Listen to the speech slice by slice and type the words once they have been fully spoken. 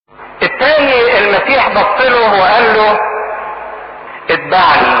بصله وقال له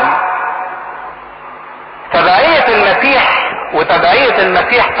اتبعني. تبعية المسيح وتبعية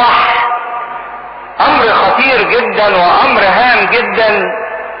المسيح صح امر خطير جدا وامر هام جدا،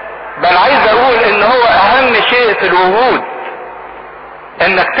 بل عايز اقول ان هو اهم شيء في الوجود،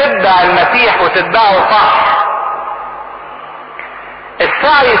 انك تتبع المسيح وتتبعه صح.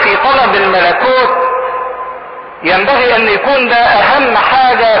 السعي في طلب الملكوت ينبغي ان يكون ده اهم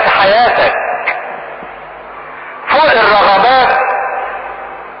حاجة في حياتك، فوق الرغبات،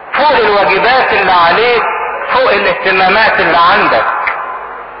 فوق الواجبات اللي عليك، فوق الاهتمامات اللي عندك.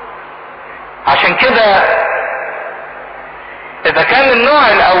 عشان كده اذا كان النوع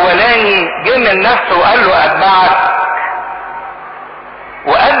الاولاني جه من نفسه وقال له اتبعك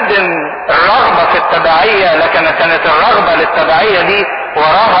وقدم الرغبة في التبعية، لكن كانت الرغبة للتبعية دي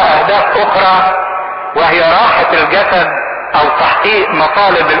وراها اهداف اخرى، وهي راحة الجسد او تحقيق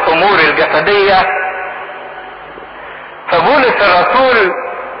مطالب الامور الجسدية. فبولس الرسول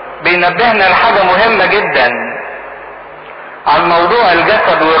بينبهنا لحاجة مهمة جدا عن موضوع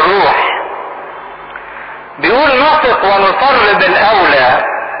الجسد والروح. بيقول نثق ونصر بالاولى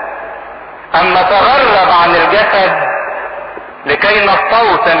ان نتغرب عن الجسد لكي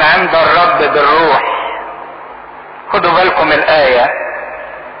نستوطن عند الرب بالروح. خدوا بالكم الآية،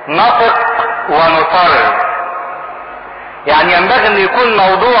 نثق ونصر، يعني ينبغي ان يكون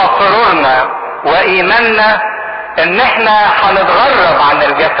موضوع سرورنا وايماننا ان احنا هنتغرب عن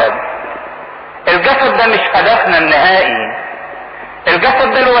الجسد. الجسد ده مش هدفنا النهائي،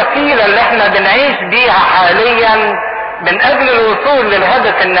 الجسد ده الوسيلة اللي احنا بنعيش بيها حاليا من اجل الوصول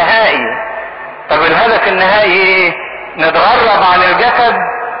للهدف النهائي. طب الهدف النهائي ايه؟ نتغرب عن الجسد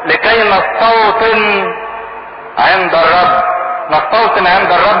لكي نستوطن عند الرب. نستوطن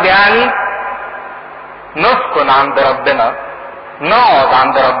عند الرب يعني نسكن عند ربنا، نقعد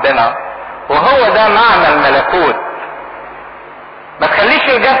عند ربنا، وهو ده معنى الملكوت. ما تخليش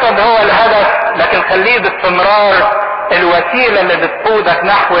الجسد هو الهدف، لكن خليه باستمرار الوسيلة اللي بتقودك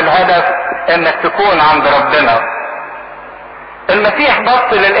نحو الهدف انك تكون عند ربنا. المسيح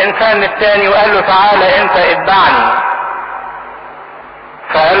بص للانسان الثاني وقال له تعالى انت اتبعني.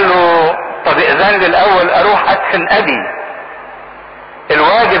 فقال له طب اذن لي الاول اروح ادفن ابي،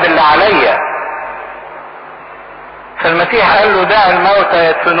 الواجب اللي عليا. فالمسيح قال له دع الموتى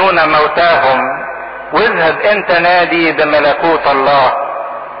يدفنون موتاهم واذهب انت نادي بملكوت الله.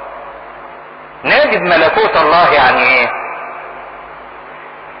 نادي بملكوت الله يعني ايه؟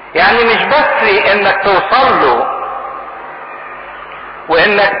 يعني مش بس انك توصل له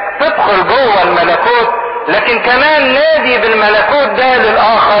وانك تدخل جوه الملكوت، لكن كمان نادي بالملكوت ده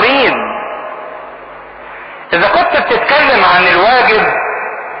للاخرين. اذا كنت بتتكلم عن الواجب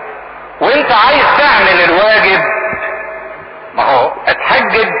وانت عايز تعمل الواجب، ما هو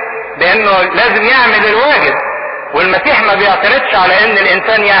اتحجج بانه لازم يعمل الواجب، والمسيح ما بيعترضش على ان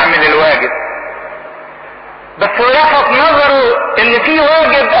الانسان يعمل الواجب، بس هو لفت نظره ان في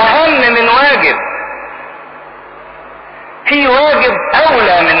واجب اهم من واجب، في واجب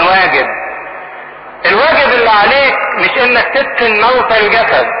اولى من واجب. الواجب اللي عليك مش انك تدفن موت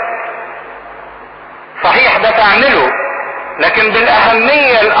الجسد، صحيح ده تعمله، لكن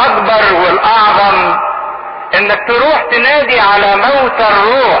بالاهمية الاكبر والاعظم انك تروح تنادي على موت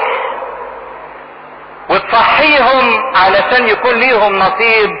الروح وتصحيهم علشان يكون ليهم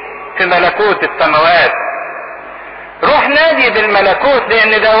نصيب في ملكوت السماوات. روح نادي بالملكوت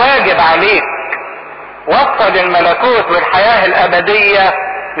لان ده واجب عليك. وصل الملكوت والحياة الابدية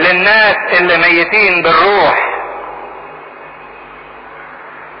للناس اللي ميتين بالروح.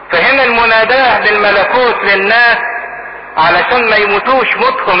 فهنا المناداة بالملكوت للناس علشان ما يموتوش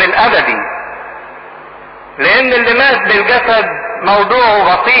موتهم الابدي، لان اللي مات بالجسد موضوعه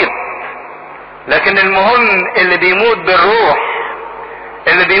بسيط، لكن المهم اللي بيموت بالروح.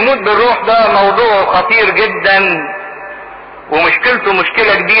 اللي بيموت بالروح ده موضوع خطير جدا ومشكلته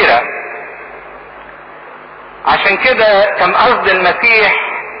مشكلة كبيرة. عشان كده كان قصد المسيح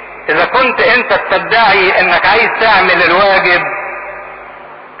اذا كنت انت بتدعي انك عايز تعمل الواجب،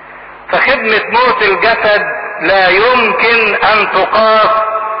 فخدمة موت الجسد لا يمكن ان تقاس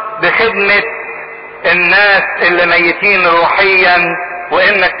بخدمة الناس اللي ميتين روحيا،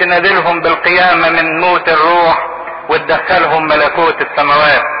 وانك تنادلهم بالقيامة من موت الروح وتدخلهم ملكوت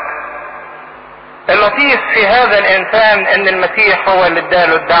السماوات. اللطيف في هذا الانسان ان المسيح هو اللي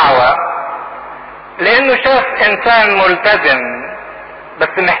اداله الدعوة، لانه شاف انسان ملتزم بس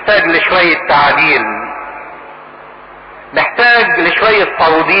محتاج لشوية تعديل، محتاج لشوية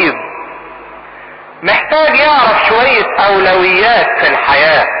توضيب، محتاج يعرف شوية اولويات في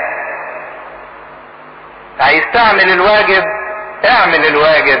الحياة. عايز تعمل الواجب اعمل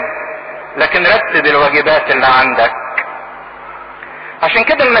الواجب، لكن رتب الواجبات اللي عندك. عشان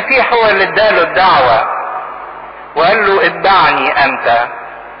كده المسيح هو اللي اداله الدعوة وقال له اتبعني انت.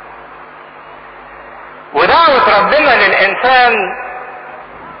 ودعوة ربنا للانسان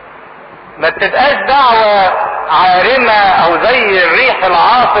ما تبقاش دعوة عارمة او زي الريح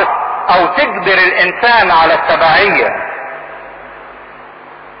العاصف او تجبر الانسان على التبعية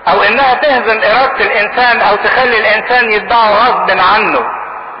او انها تهزم ارادة الانسان او تخلي الانسان يتبعه غصب عنه.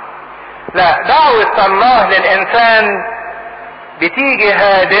 لا، دعوة الله للانسان بتيجي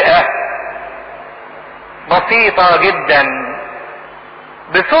هادئة بسيطة جدا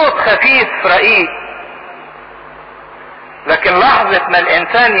بصوت خفيف رقيق، لكن لحظة ما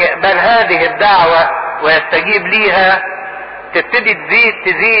الانسان يقبل هذه الدعوة ويستجيب ليها تبتدي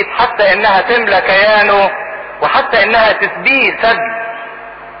تزيد حتى انها تملى كيانه وحتى انها تسبيه سجد.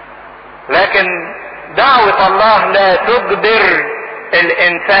 لكن دعوة الله لا تجبر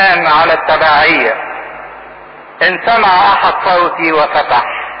الانسان على التبعية. ان سمع احد صوتي وفتح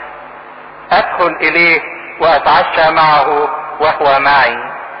ادخل اليه واتعشى معه وهو معي.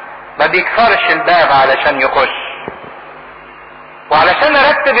 ما بيكسرش الباب علشان يخش. وعلشان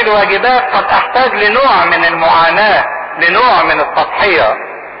ارتب الواجبات قد احتاج لنوع من المعاناة، لنوع من التضحية.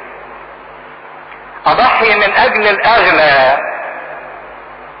 اضحي من اجل الاغلى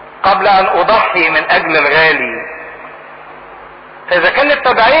قبل ان اضحي من اجل الغالي. فاذا كانت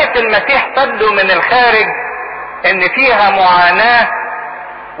تبعية المسيح تبدو من الخارج ان فيها معاناة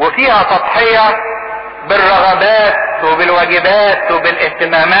وفيها تضحية بالرغبات وبالواجبات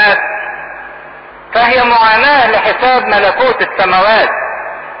وبالاهتمامات، فهي معاناة لحساب ملكوت السماوات.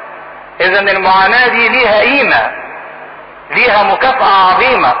 اذا المعاناة دي ليها قيمة، ليها مكافأة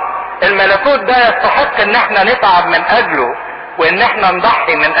عظيمة. الملكوت ده يستحق ان احنا نتعب من اجله وان احنا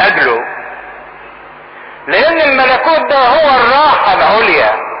نضحي من اجله، لان الملكوت ده هو الراحة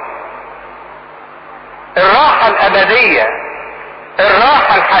العليا، الراحة الابدية،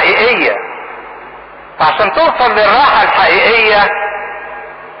 الراحة الحقيقية. فعشان توصل للراحة الحقيقية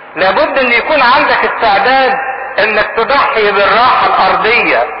لابد ان يكون عندك استعداد انك تضحي بالراحة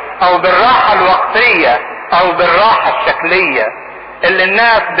الارضية او بالراحة الوقتية او بالراحة الشكلية اللي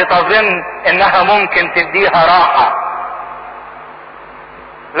الناس بتظن انها ممكن تديها راحة.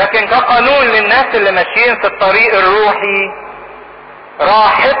 لكن كقانون للناس اللي ماشيين في الطريق الروحي،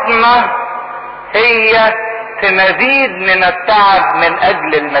 راحتنا هي في مزيد من التعب من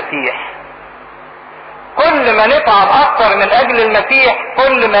اجل المسيح. كل ما نتعب اكتر من اجل المسيح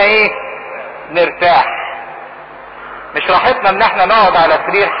كل ما نرتاح. مش راحتنا ان احنا نقعد على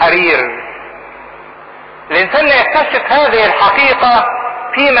سرير حرير. الانسان يكتشف هذه الحقيقة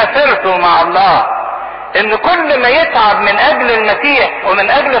في مسيرته مع الله، ان كل ما يتعب من اجل المسيح ومن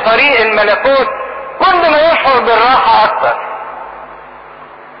اجل طريق الملكوت كل ما يشعر بالراحة اكتر.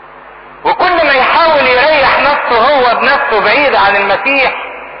 وكل ما يحاول يريح نفسه هو بنفسه بعيد عن المسيح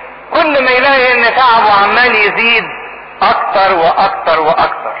كل ما يلاقي ان تعبه عمال يزيد اكتر واكتر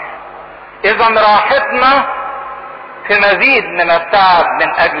واكتر. اذا راحتنا في مزيد من التعب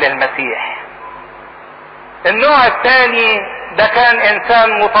من اجل المسيح. النوع الثاني ده كان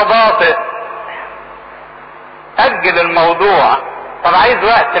انسان متباطئ، اجل الموضوع. طب عايز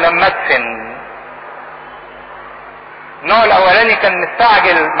وقت لما ادفن. النوع الاولاني كان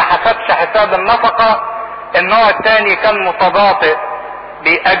مستعجل ما حسبش حساب النفقة. النوع الثاني كان متباطئ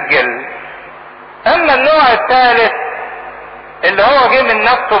بيأجل. اما النوع الثالث اللي هو جه من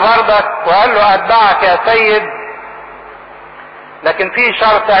نفسه برضك وقال له اتبعك يا سيد، لكن في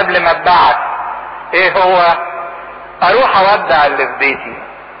شرط قبل ما اتبعك. ايه هو؟ اروح اودع اللي في بيتي،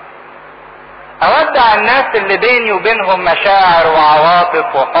 اودع الناس اللي بيني وبينهم مشاعر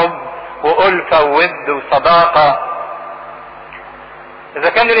وعواطف وحب وألفة وود وصداقة. اذا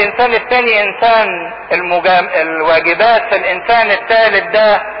كان الانسان الثاني انسان الواجبات، فالانسان الثالث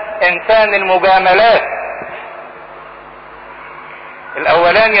ده انسان المجاملات.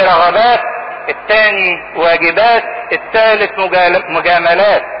 الاولاني رغبات، الثاني واجبات، الثالث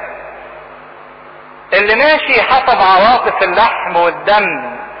مجاملات. اللي ماشي حسب عواطف اللحم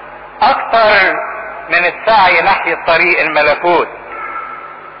والدم اكتر من السعي ناحية طريق الملكوت.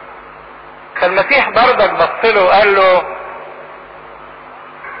 فالمسيح برضك بصله وقال له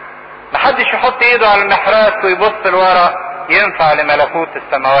محدش يحط ايده على المحراث ويبص لورا ينفع لملكوت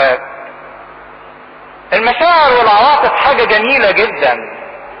السماوات. المشاعر والعواطف حاجة جميلة جدا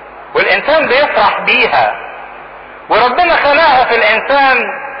والانسان بيفرح بيها، وربنا خلقها في الانسان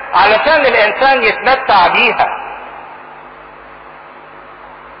علشان الانسان يتمتع بيها.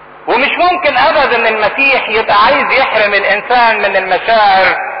 ومش ممكن ابدا المسيح يبقى عايز يحرم الانسان من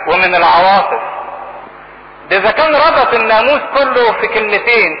المشاعر ومن العواطف. ده اذا كان ربط الناموس كله في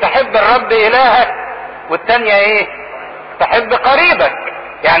كلمتين، تحب الرب الهك، والتانية ايه؟ تحب قريبك.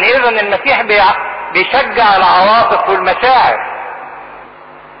 يعني اذا المسيح بيشجع العواطف والمشاعر.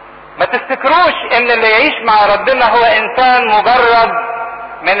 ما تفتكروش ان اللي يعيش مع ربنا هو انسان مجرد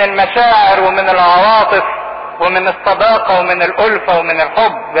من المشاعر ومن العواطف ومن الصداقة ومن الألفة ومن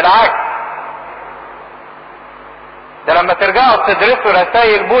الحب. بالعكس، ده لما ترجعوا تدرسوا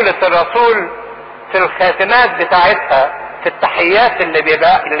رسائل بولس الرسول في الخاتمات بتاعتها، في التحيات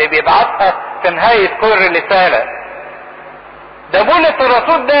اللي بيبعتها في نهاية كل رسالة، ده بولس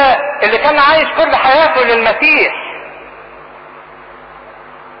الرسول ده اللي كان عايش كل حياته للمسيح،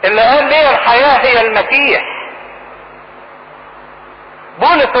 اللي قال ليه الحياة هي المسيح.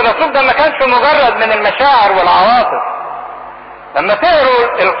 بولس الرسول ده ما كانش مجرد من المشاعر والعواطف. لما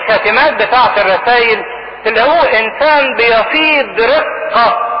تقروا الخاتمات بتاعت الرسائل تلاقوه انسان بيفيض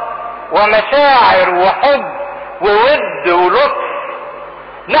رقة ومشاعر وحب وود ولطف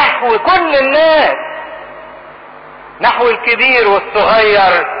نحو كل الناس، نحو الكبير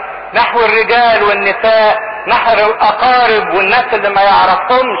والصغير، نحو الرجال والنساء، نحو الاقارب والناس اللي ما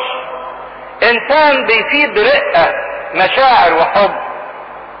يعرفهمش. انسان بيفيض رقة مشاعر وحب.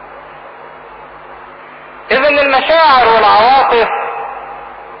 اذا المشاعر والعواطف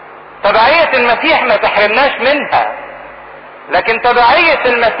تبعية المسيح ما تحرمناش منها، لكن تبعية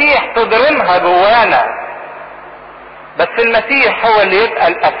المسيح تضرمها جوانا. بس المسيح هو اللي يبقى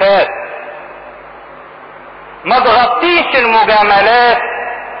الاساس. ما تغطيش المجاملات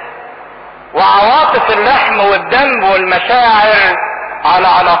وعواطف اللحم والدم والمشاعر على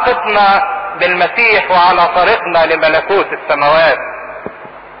علاقتنا بالمسيح وعلى طريقنا لملكوت السماوات.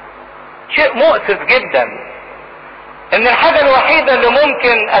 شيء مؤسف جدا ان الحاجة الوحيدة اللي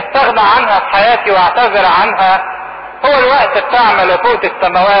ممكن استغنى عنها في حياتي واعتذر عنها هو الوقت بتاع ملكوت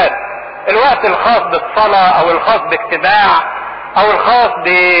السماوات، الوقت الخاص بالصلاة او الخاص باجتماع او الخاص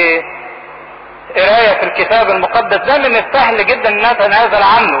بقراية في الكتاب المقدس. ده من السهل جدا ان اتنازل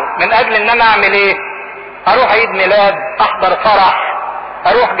عنه من اجل ان انا اعمل ايه؟ اروح عيد ميلاد، احضر فرح،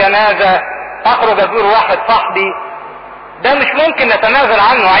 اروح جنازة، اخرج ازور واحد صاحبي. ده مش ممكن نتنازل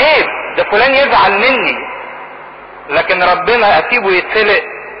عنه، عيب، ده فلان يزعل مني. لكن ربنا اسيبه يتسلق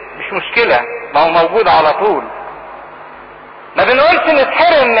مش مشكلة، ما هو موجود على طول. ما بنقولش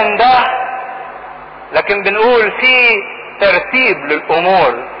نتحرم من ده، لكن بنقول في ترتيب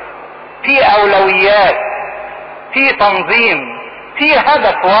للامور، في اولويات، في تنظيم، في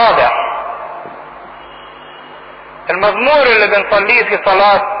هدف واضح. المزمور اللي بنصليه في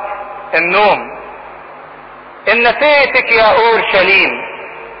صلاة النوم، ان نسيتك يا اورشليم،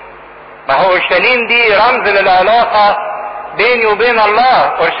 ما هو اورشليم دي رمز للعلاقة بيني وبين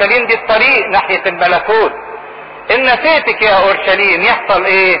الله. اورشليم دي الطريق ناحية الملكوت. ان نسيتك يا اورشليم يحصل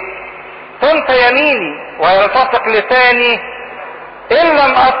ايه؟ تنسى يميني ويلتصق لساني ان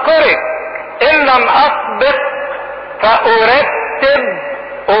لم اذكرك، ان لم اسبق فارتب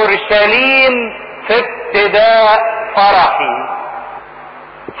اورشليم في ابتداء فرحي.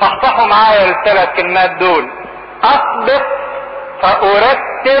 صحصحوا معايا الثلاث كلمات دول، اسبق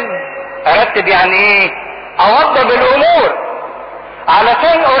فارتب. ارتب يعني ايه؟ اوضب الامور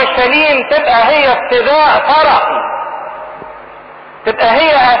علشان اورشليم تبقى هي ابتداء فرحي، تبقى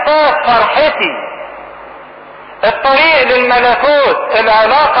هي اساس فرحتي. الطريق للملكوت،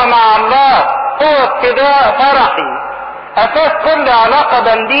 العلاقة مع الله هو ابتداء فرحي، اساس كل علاقة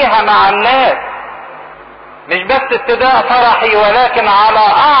بنديها مع الناس. مش بس ابتداء فرحي، ولكن على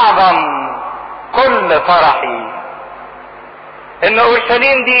اعظم كل فرحي. ان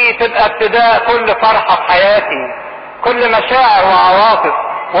اورشليم دي تبقى ابتداء كل فرحة في حياتي، كل مشاعر وعواطف،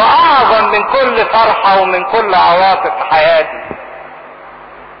 واعظم من كل فرحة ومن كل عواطف في حياتي.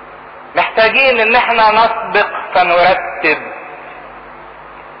 محتاجين ان احنا نسبق فنرتب.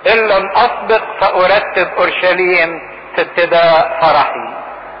 ان لم اسبق فارتب اورشليم في ابتداء فرحي.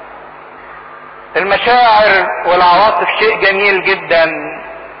 المشاعر والعواطف شيء جميل جدا،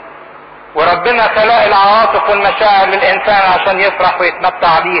 وربنا خلق العواطف والمشاعر للانسان عشان يفرح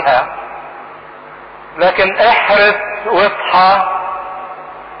ويتمتع بيها. لكن احرص واصحى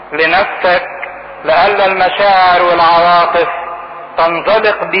لنفسك لئلا المشاعر والعواطف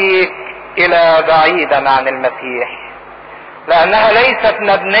تنزلق بيك الى بعيدا عن المسيح، لانها ليست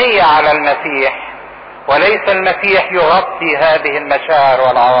مبنية على المسيح، وليس المسيح يغطي هذه المشاعر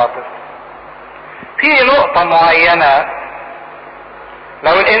والعواطف. في نقطة معينة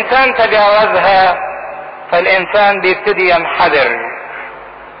لو الانسان تجاوزها فالانسان بيبتدي ينحدر.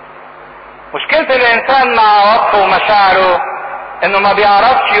 مشكلة الانسان مع عواطفه ومشاعره انه ما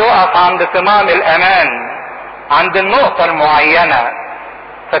بيعرفش يقف عند صمام الامان، عند النقطة المعينة.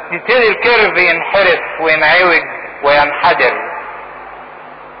 فتبتدي الكيرف ينحرف وينعوج وينحدر.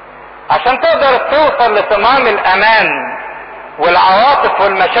 عشان تقدر توصل لصمام الامان والعواطف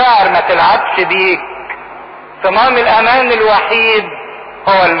والمشاعر ما تلعبش بيك، صمام الامان الوحيد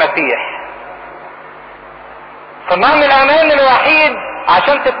هو المسيح. صمام الامان الوحيد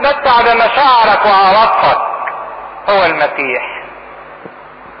عشان تتمتع بمشاعرك وعواطفك هو المسيح.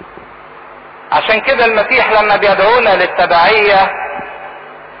 عشان كده المسيح لما بيدعونا للتبعية،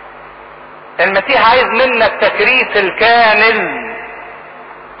 المسيح عايز منا التكريس الكامل،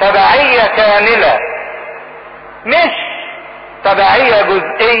 تبعية كاملة، مش تبعية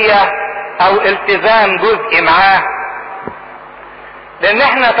جزئية او التزام جزئي معاه. لان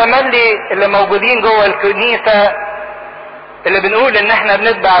احنا تملي اللي موجودين جوه الكنيسة اللي بنقول ان احنا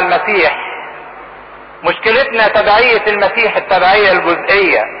بنتبع المسيح، مشكلتنا تبعية المسيح التبعية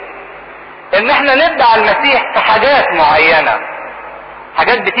الجزئية، ان احنا نتبع المسيح في حاجات معينة،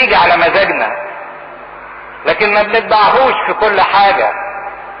 حاجات بتيجي على مزاجنا، لكن ما بنتبعهوش في كل حاجة.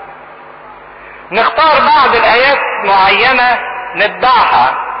 نختار بعض الايات معينة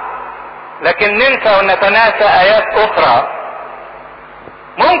نتبعها، لكن ننسى ونتناسى ايات اخرى.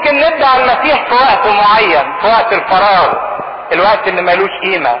 ممكن نتبع المسيح في وقت معين، في وقت الفراغ، الوقت اللي ملوش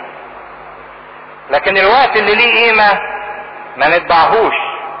قيمة، لكن الوقت اللي ليه قيمة ما نتبعهوش.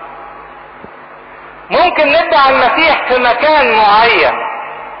 ممكن نتبع المسيح في مكان معين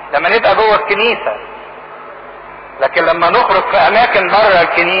لما نبقى جوه الكنيسة، لكن لما نخرج في اماكن بره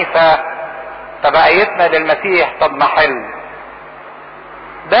الكنيسة تبعيتنا للمسيح تضمحل.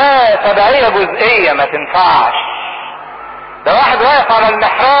 ده تبعية جزئية ما تنفعش. ده واحد واقف على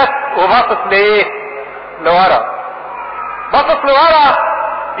المحراب وباصص لايه؟ لورا. باصص لورا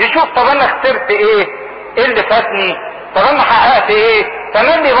يشوف طب انا خسرت ايه؟ ايه اللي فاتني؟ طب انا حققت ايه؟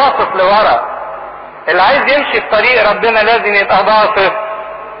 تملي باصص لورا. اللي عايز يمشي في طريق ربنا لازم يبقى باصص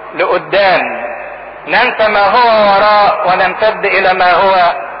لقدام، ننسى ما هو وراء ونمتد الى ما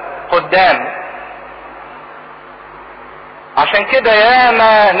هو قدام. عشان كده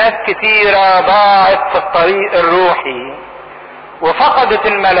ياما ناس كتيرة ضاعت في الطريق الروحي وفقدت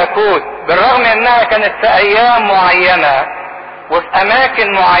الملكوت، بالرغم انها كانت في ايام معينة وفي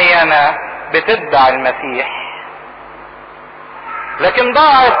اماكن معينة بتتبع المسيح، لكن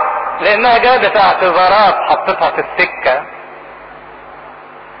ضاعت لانها جابت اعتذارات حطتها في السكة.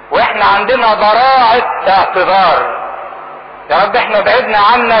 واحنا عندنا براعة اعتذار، يا رب احنا بعدنا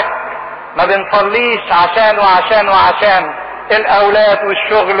عنك، ما بنصليش عشان وعشان وعشان الاولاد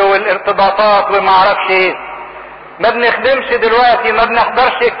والشغل والارتباطات وما اعرفش ايه، ما بنخدمش دلوقتي، ما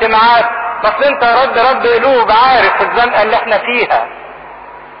بنحضرش اجتماعات، بس انت يا رب قلوب، عارف الزنقه اللي احنا فيها،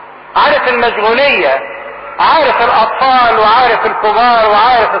 عارف المشغوليه، عارف الاطفال وعارف الكبار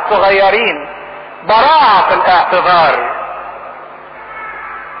وعارف الصغيرين. براعة في الاعتذار.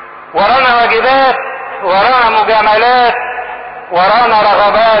 ورانا واجبات، ورانا مجاملات، ورانا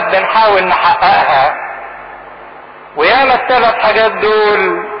رغبات بنحاول نحققها، وياما الثلاث حاجات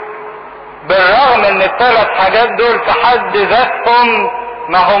دول، بالرغم ان الثلاث حاجات دول في حد ذاتهم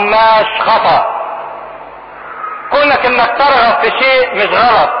ما هماش خطأ. كونك انك ترغب في شيء مش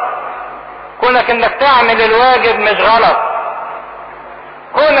غلط، كونك انك تعمل الواجب مش غلط،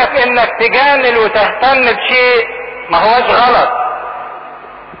 كونك انك تجامل وتهتم بشيء ما هوش غلط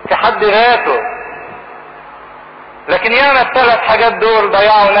في حد ذاته. لكن ياما الثلاث حاجات دول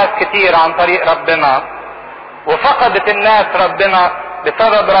ضيعوا ناس كتير عن طريق ربنا، وفقدت الناس ربنا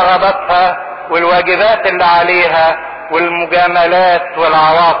بسبب رغباتها والواجبات اللي عليها والمجاملات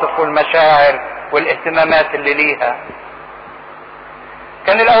والعواطف والمشاعر والاهتمامات اللي ليها.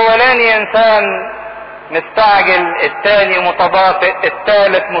 كان الاولاني انسان مستعجل، الثاني متباطئ،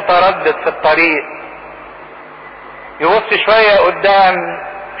 الثالث متردد في الطريق، يبص شوية قدام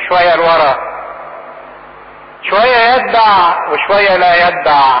شوية لورا، شوية يتبع وشوية لا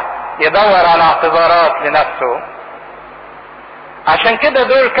يتبع، يدور على اعتذارات لنفسه. عشان كده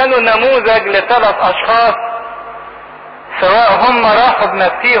دول كانوا نموذج لثلاث اشخاص، سواء هم راحوا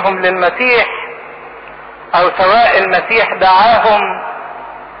بنفسيهم للمسيح او سواء المسيح دعاهم،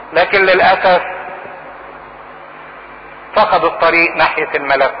 لكن للأسف فقدوا الطريق ناحية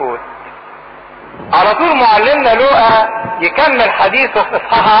الملكوت. على طول معلمنا لوقا يكمل حديثه في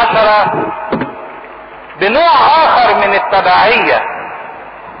اصحاح 10 بنوع اخر من التبعية،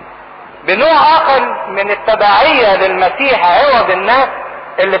 بنوع اخر من التبعية للمسيح عوض الناس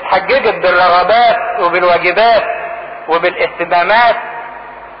اللي اتحججت بالرغبات وبالواجبات وبالاهتمامات.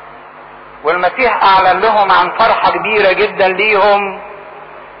 والمسيح اعلن لهم عن فرحة كبيرة جدا ليهم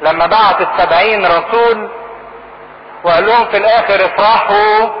لما بعت 70 رسول وقال لهم في الاخر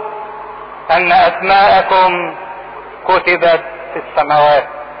افرحوا ان اسماءكم كتبت في السماوات.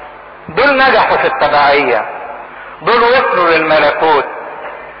 دول نجحوا في التبعية، دول وصلوا للملكوت.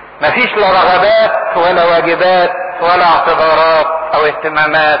 مفيش لا رغبات ولا واجبات ولا اعتبارات او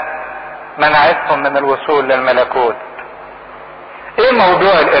اهتمامات منعتهم من الوصول للملكوت. ايه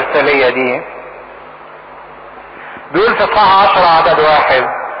موضوع الارسالية دي؟ بيقول في صح 10 عدد 1: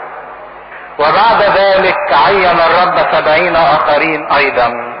 وبعد ذلك عين الرب 70 اخرين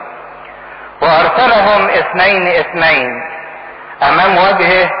ايضا وارسلهم 2 امام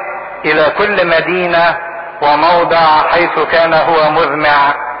وجهه الى كل مدينة وموضع حيث كان هو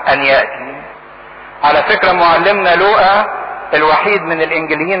مزمع ان يأتي. على فكرة معلمنا لوقا الوحيد من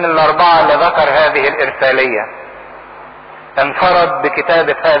الانجيليين الاربعة اللي ذكر هذه الارسالية، انفرد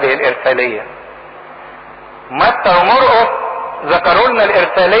بكتابة هذه الارسالية. متى ومرقس ذكروا لنا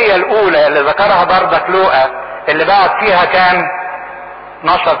الارسالية الاولى اللي ذكرها بردك لوقا، اللي بعت فيها كان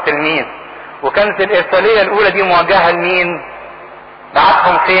 12 تلميذ. وكانت الارسالية الاولى دي موجهة لمين؟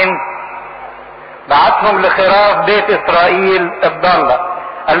 بعتهم فين؟ بعتهم لخراف بيت اسرائيل الضالة.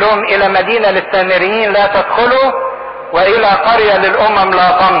 قال لهم الى مدينة للسامريين لا تدخلوا والى قرية للامم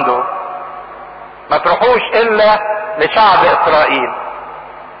لا تمضوا، ما تروحوش الا لشعب اسرائيل.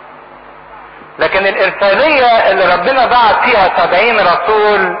 لكن الارسالية اللي ربنا بعت فيها 70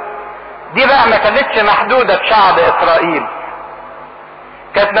 رسول دي بقى ما كانتش محدودة بشعب اسرائيل،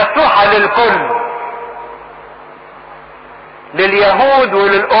 كانت مفتوحة للكل، لليهود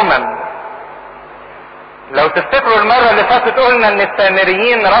وللامم. لو تفتكروا المرة اللي فاتت قلنا ان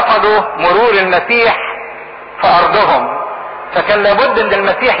السامريين رفضوا مرور المسيح في ارضهم، فكان لابد ان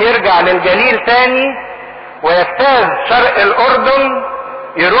المسيح يرجع للجليل تاني ويجتاز شرق الاردن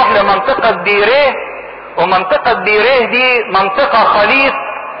يروح لمنطقة بيريه. ومنطقة بيريه دي منطقة خليط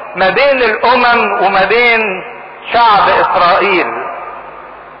ما بين الامم وما بين شعب اسرائيل،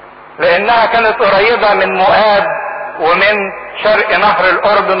 لانها كانت قريبة من مؤاب ومن شرق نهر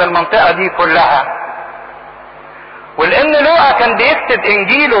الاردن، المنطقة دي كلها. ولان لوقا كان بيكتب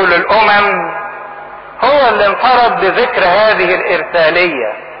انجيله للامم هو اللي انفرد بذكر هذه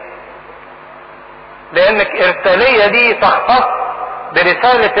الارسالية، لان الارسالية دي تختص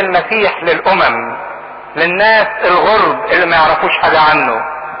برسالة المسيح للامم، للناس الغرب اللي ما يعرفوش حاجة عنه.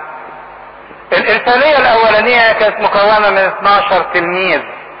 الارسالية الاولانية كانت مكونة من 12 تلميذ،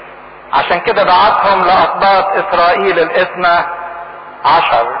 عشان كده بعتهم لأقباط اسرائيل الاثنى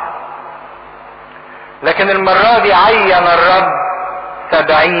عشر. لكن المرة دي عين الرب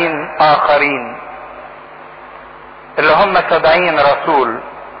 70 اخرين اللي هم 70 رسول.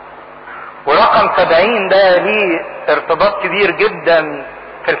 ورقم 70 ده ليه ارتباط كبير جدا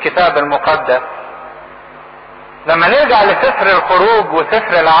في الكتاب المقدس. لما نرجع لسفر الخروج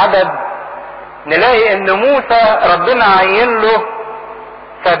وسفر العدد نلاقي ان موسى ربنا عين له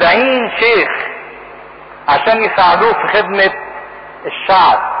 70 شيخ عشان يساعدوه في خدمة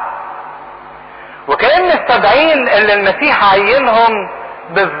الشعب. وكأن 70 اللي المسيح عينهم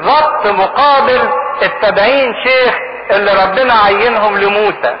بالظبط مقابل 70 شيخ اللي ربنا عينهم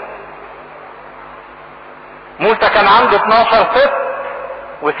لموسى. موسى كان عنده 12 سبط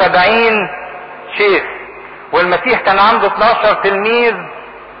و70 شيخ، والمسيح كان عنده 12 تلميذ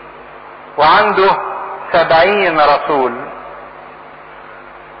وعنده 70 رسول.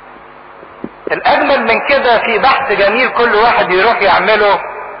 الاجمل من كده في بحث جميل كل واحد يروح يعمله،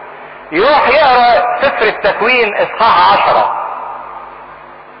 يروح يقرا سفر التكوين اصحاح 10.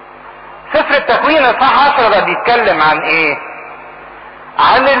 سفر التكوين اصحاح 10 ده بيتكلم عن ايه؟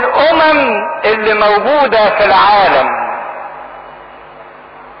 عن الامم اللي موجودة في العالم.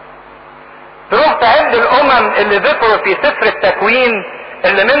 تروح تعد الامم اللي ذكروا في سفر التكوين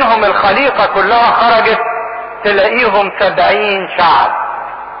اللي منهم الخليقة كلها خرجت، تلاقيهم 70 شعب،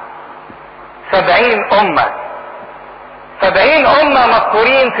 70 امة، 70 امة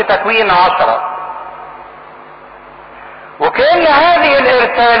مذكورين في تكوين 10. وكأن هذه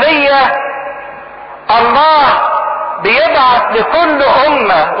الارسالية الله بيبعث لكل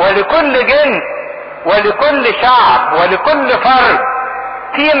امة ولكل جنس ولكل شعب ولكل فرد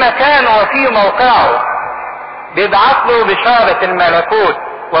في مكانه وفي موقعه، بيبعث له بشارة الملكوت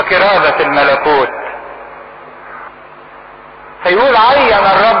وكرازة الملكوت. فيقول عين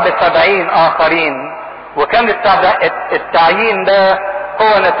الرب 70 اخرين، وكان التعيين ده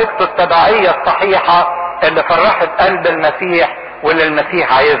هو نتيجة التبعية الصحيحة اللي فرحت قلب المسيح واللي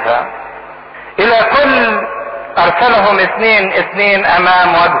المسيح عايزها. الى كل ارسلهم 2 امام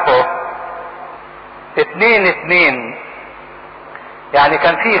وجهه. 2 يعني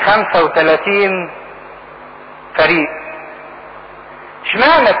كان في 35 فريق.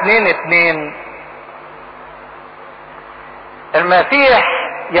 اشمعنى 2؟ المسيح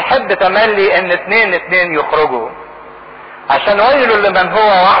يحب تملي ان 2 يخرجوا، عشان ويل لمن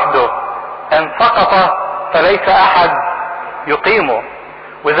هو وحده ان سقط فليس احد يقيمه.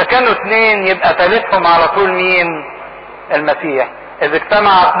 واذا كانوا اثنين يبقى ثالثهم على طول مين؟ المسيح. اذا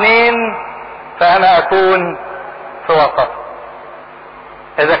اجتمع اثنين فانا اكون في وسط.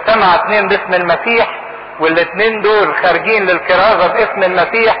 اذا اجتمع اثنين باسم المسيح والاثنين دول خارجين للكرازة باسم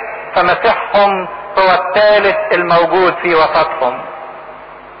المسيح فمسيحهم هو الثالث الموجود في وسطهم.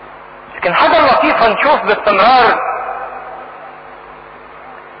 لكن حاجة لطيفة نشوف باستمرار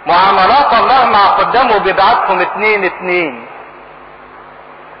معاملات الله مع قدامه بيبعتهم اتنين اتنين.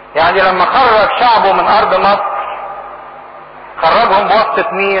 يعني لما خرج شعبه من ارض مصر خرجهم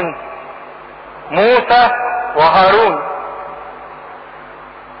بواسطة مين؟ موسى وهارون.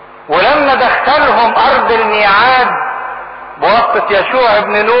 ولما دخلهم ارض الميعاد بواسطة يشوع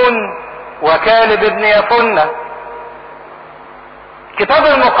ابن نون وكالب ابن يفنة. الكتاب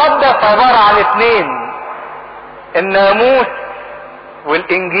المقدس عبارة عن اثنين، الناموس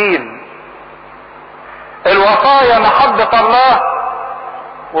والانجيل. الوصايا محبة الله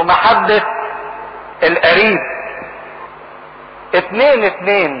ومحبة القريب.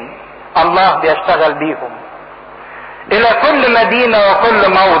 اتنين الله بيشتغل بيهم الى كل مدينة وكل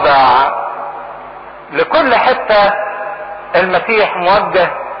موضع. لكل حتة المسيح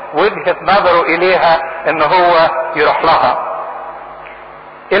موجه وجهة نظره اليها ان هو يروح لها.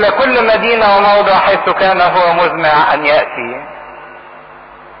 الى كل مدينة وموضع حيث كان هو مزمع ان يأتي.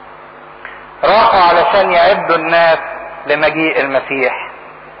 راحوا علشان يعدوا الناس لمجيء المسيح.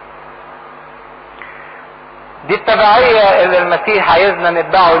 دي التبعية اللي المسيح عايزنا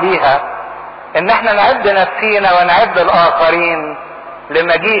نتبعه ليها، ان احنا نعد نفسينا ونعد الاخرين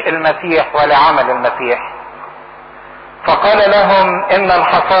لمجيء المسيح ولعمل المسيح. فقال لهم ان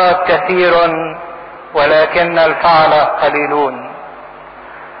الحصاد كثير ولكن الفعل قليلون،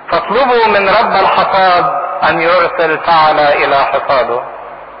 فاطلبوا من رب الحصاد ان يرسل فعل الى حصاده.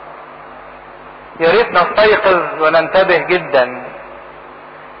 يا ريت نستيقظ وننتبه جدا،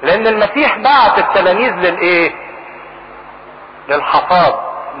 لان المسيح بعت التلاميذ للايه؟ للحصاد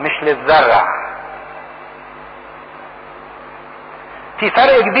مش للزرع. في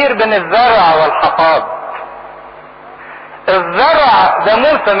فرق كبير بين الزرع والحصاد. الزرع ده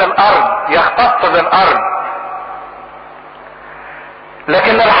موسم الارض يختص بالارض،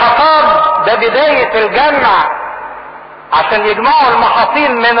 لكن الحصاد ده بداية الجمع عشان يجمعوا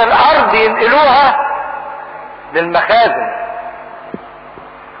المحاصيل من الارض ينقلوها للمخازن.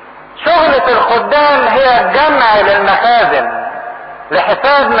 شغلة الخدام هي الجمع للمخازن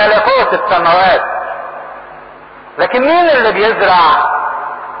لحساب ملكوت السماوات. لكن مين اللي بيزرع؟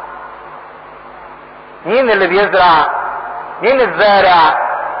 مين الزارع؟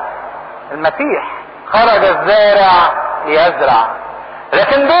 المسيح. خرج الزارع ليزرع.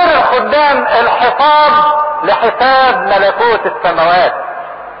 لكن دور الخدام الحفاظ لحساب ملكوت السماوات.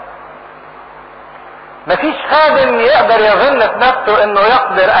 مفيش خادم يقدر يظن في نفسه انه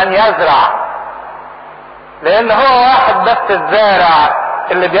يقدر ان يزرع، لان هو واحد بس الزارع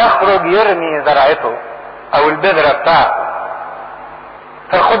اللي بيخرج يرمي زرعته او البذرة بتاعته.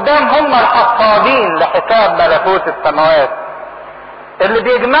 فالخدام هم الحصادين لحساب ملكوت السماوات، اللي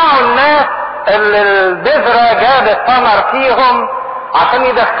بيجمعوا الناس اللي البذرة جابت ثمر فيهم عشان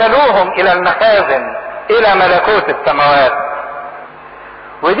يدخلوهم الى المخازن الى ملكوت السماوات.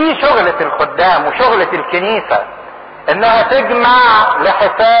 ودي شغلة الخدام وشغلة الكنيسة، انها تجمع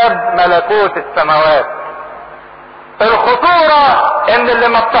لحساب ملكوت السماوات. الخطورة ان اللي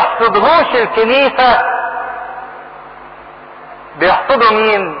ما بتحصدهوش الكنيسة بيحصدوا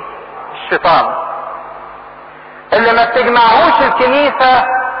مين؟ الشيطان. اللي ما بتجمعهوش الكنيسة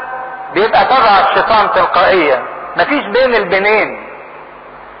بيبقى تبع الشيطان تلقائيا. مفيش بين البنين،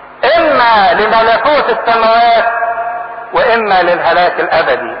 اما لملكوت السماوات واما للهلاك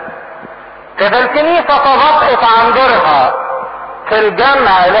الابدي. كده الكنيسة تبطئت عن دورها في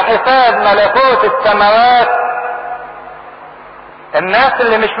الجمع لحساب ملكوت السماوات. الناس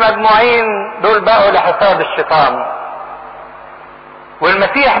اللي مش مجموعين دول بقوا لحساب الشيطان.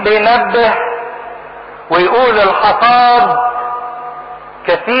 والمسيح بينبه ويقول الحصاد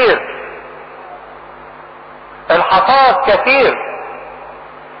كثير، الحصاد كثير،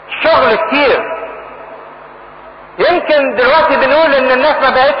 الشغل كتير. يمكن دلوقتي بنقول ان الناس ما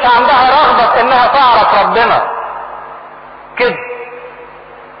بقتش عندها رغبة انها تعرف ربنا كده.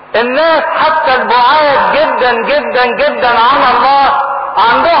 الناس حتى البعاد جدا جدا جدا عن الله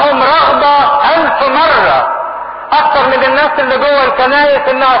عندهم رغبة 1000 مرة اكتر من الناس اللي جوه الكنائس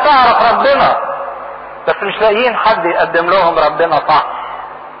انها تعرف ربنا، بس مش لاقيين حد يقدم لهم ربنا صح.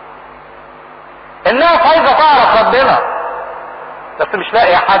 الناس عايزة تعرف ربنا بس مش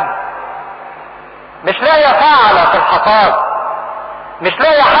لاقي حد، مش لاقي فعل في الحصاد. مش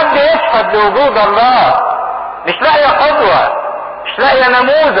لاقي حد يشهد لوجود الله، مش لاقي قدوة، مش لاقي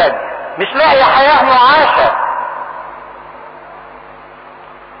نموذج، مش لاقي حياة معاشة.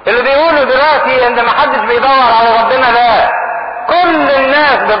 اللي بيقولوا دلوقتي ان محدش بيدور على ربنا، لا، كل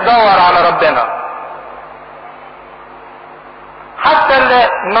الناس بتدور على ربنا، حتى اللي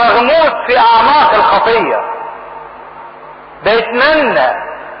مغموس في اعماق الخطية بيتمنى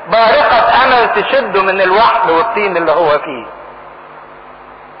بارقة امل تشده من الوحل والطين اللي هو فيه،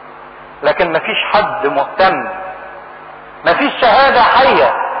 لكن مفيش حد مهتم، مفيش شهادة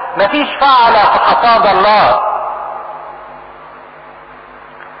حية، مفيش فعل في حصاد الله.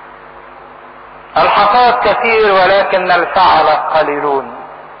 الحصاد كثير ولكن الفعل قليلون.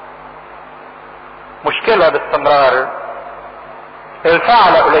 مشكلة باستمرار،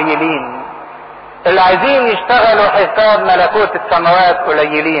 الفعل قليلين، اللي عايزين يشتغلوا حساب ملكوت السماوات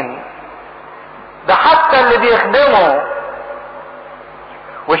قليلين. ده حتى اللي بيخدموا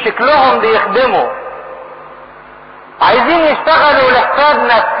وشكلهم بيخدموا عايزين يشتغلوا لحساب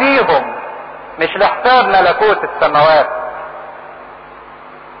نفسيهم مش لحساب ملكوت السماوات.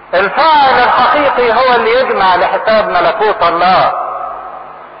 الفاعل الحقيقي هو اللي يجمع لحساب ملكوت الله.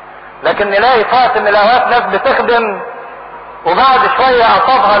 لكن نلاقي فات من الاوقات ناس بتخدم وبعد شوية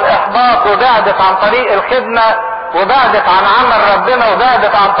اصابها الاحباط وبعدت عن طريق الخدمة وبعدت عن عمل ربنا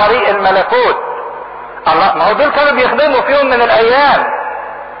وبعدت عن طريق الملكوت. الله، ما هو دول كانوا بيخدموا في يوم من الايام،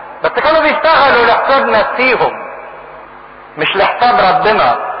 بس كانوا بيشتغلوا لحساب نفسيهم مش لحساب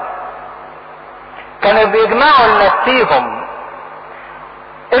ربنا. كانوا بيجمعوا لنفسيهم،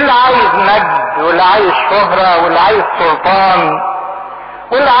 اللي عايز مجد واللي عايز شهرة واللي عايز سلطان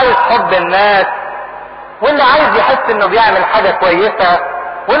واللي عايز حب الناس واللي عايز يحس انه بيعمل حاجة كويسة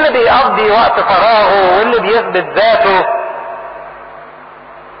واللي بيقضي وقت فراغه واللي بيثبت ذاته.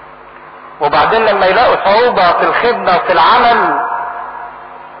 وبعدين لما يلاقوا صعوبة في الخدمة وفي العمل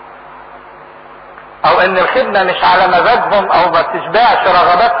او ان الخدمة مش على مزاجهم او ما تشبعش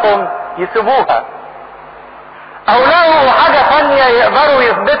رغباتهم يسيبوها، او لقوا حاجة تانية يقدروا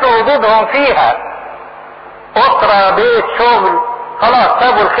يثبتوا وجودهم فيها، اسرة، بيت، شغل، خلاص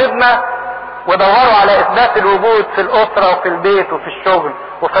سابوا الخدمة ودوروا على اثبات الوجود في الاسرة وفي البيت وفي الشغل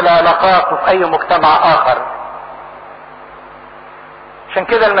وفي العلاقات وفي اي مجتمع اخر. عشان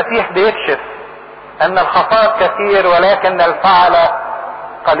كده المسيح بيكشف ان الحصاد كثير ولكن الفعل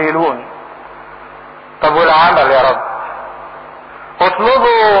قليلون. طب والعمل يا رب؟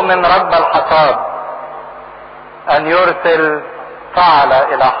 اطلبوا من رب الحصاد ان يرسل فعل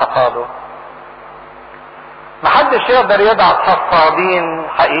الى حصاده. محدش يقدر يضع حصادين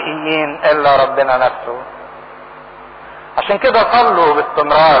حقيقيين الا ربنا نفسه. عشان كده صلوا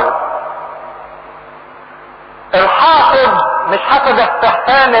باستمرار. الحاصد مش حسب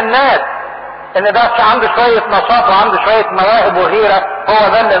استحسان الناس ان ده عنده شوية نشاط وعنده شوية مواهب وغيرة هو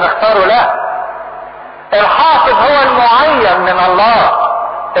ده اللي نختاره، لا. الحاصد هو المعين من الله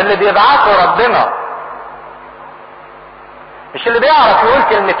اللي بيبعثه ربنا، مش اللي بيعرف يقول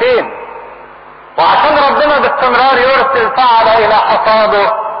كلمتين. وعشان ربنا باستمرار يرسل فعل الى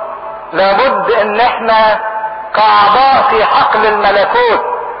حصاده لابد ان احنا كاعضاء في حقل الملكوت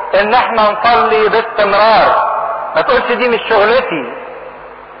ان احنا نصلي باستمرار. ما تقولش دي مش شغلتي،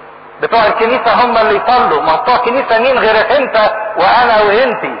 بتوع الكنيسة هم اللي يصلوا. ما بتوع الكنيسة مين غيرك انت وانا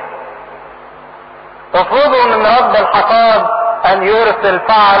وانتي؟ اطلبوا من رب الحصاد ان يرسل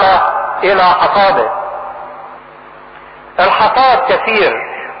فعل الى حصاده. الحصاد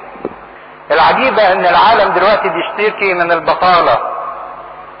كثير. العجيبة ان العالم دلوقتي بيشتكي من البطالة،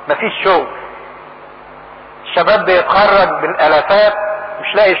 مفيش شغل. الشباب بيتخرج بالالافات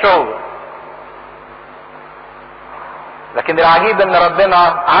مش لاقي شغل. لكن العجيب ان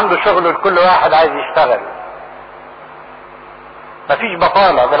ربنا عنده شغل لكل واحد عايز يشتغل. مفيش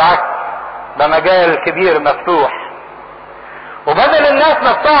بطالة، بالعكس ده مجال كبير مفتوح. وبدل الناس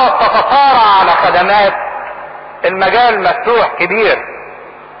ما بتقعد تتصارع على خدمات، المجال مفتوح كبير.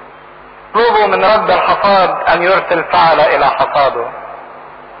 اطلبوا من رب الحصاد ان يرسل فعل الى حصاده.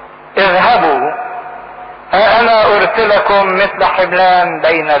 اذهبوا ها انا ارسلكم مثل حملان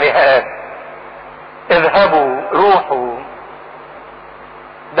بين ذئاب. اذهبوا، روحوا.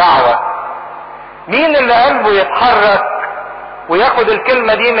 دعوة. مين اللي قلبه يتحرك وياخد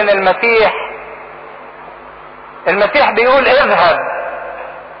الكلمة دي من المسيح؟ المسيح بيقول اذهب.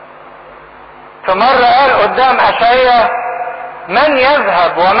 في مرة قال قدام اشعياء من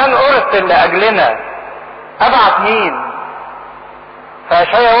يذهب ومن ارسل لاجلنا؟ ابعت مين؟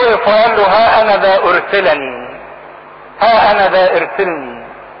 فاشعياء وقف وقال له ها انا ذا ارسلني، ها انا ذا ارسلني.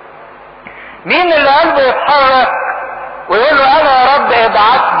 مين اللي قلبه يتحرك ويقول له انا يا رب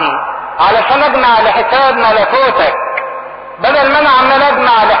ابعتني علشان اجمع لحساب ملكوتك؟ بدل ما انا عمال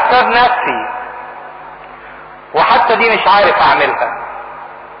اجمع لحساب نفسي وحتى دي مش عارف اعملها.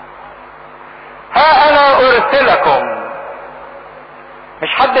 ها انا ارسلكم،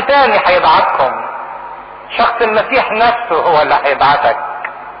 مش حد تاني هيبعتكم، شخص المسيح نفسه هو اللي هيبعتك.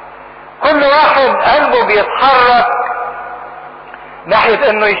 كل واحد قلبه بيتحرك ناحية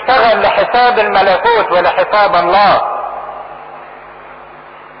انه يشتغل لحساب الملكوت ولحساب الله.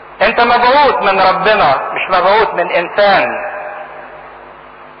 انت مبعوث من ربنا مش مبعوث من انسان.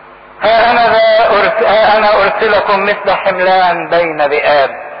 ها انا ارسلكم مثل حملان بين ذئاب.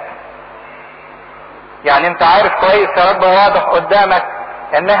 يعني انت عارف كويس يا رب، واضح قدامك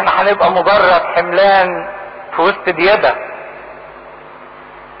ان احنا هنبقى مجرد حملان في وسط ديابة.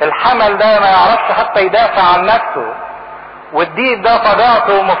 الحمل ده ما يعرفش حتى يدافع عن نفسه، والديب ده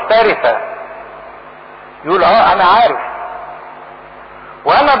طبيعته مفترسة. يقول انا عارف،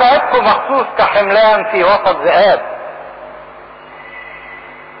 وانا بعتكم مخصوص كحملان في وسط ذئاب،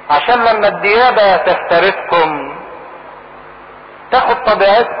 عشان لما الديابة تفترسكم تاخد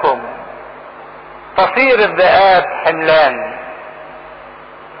طبيعتكم، تصير الذئاب حملان.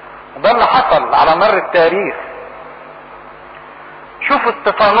 ده اللي حصل على مر التاريخ. شوفوا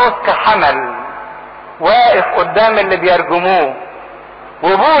استفانوس كحمل واقف قدام اللي بيرجموه،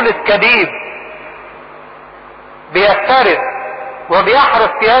 وبولس كديب بيفترس وبيحرس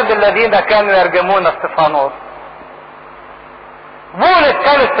ثياب الذين كانوا يرجمون استفانوس. بولس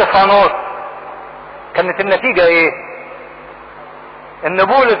كان استفانوس، كانت النتيجة ايه؟ ان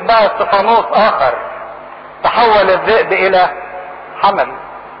بولس بقى استفانوس اخر، تحول الذئب الى حمل.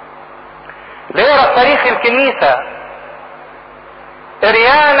 ليرى تاريخ الكنيسة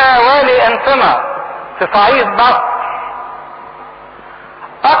اريانا والي انسمة في صعيد مصر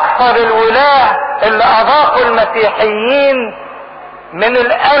اكثر الولاة اللي اذاقوا المسيحيين من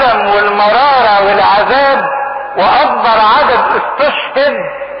الالم والمرارة والعذاب، واكبر عدد استشهد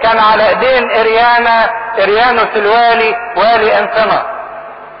كان على ايدين اريانوس الوالي والي انسمة.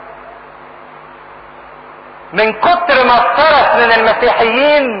 من كتر ما افترس من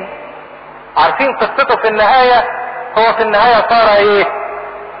المسيحيين، عارفين قصته في النهاية؟ هو في النهاية صار ايه؟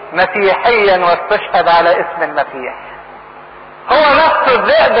 مسيحيا واستشهد على اسم المسيح. هو نفس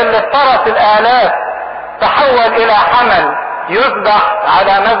الذئب اللي افترس الالاف تحول الى حمل يذبح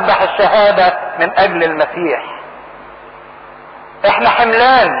على مذبح الشهادة من اجل المسيح. احنا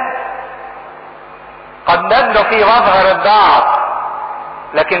حملان قد نبدو في مظهر الضعف،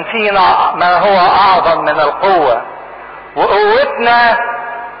 لكن فينا ما هو اعظم من القوة، وقوتنا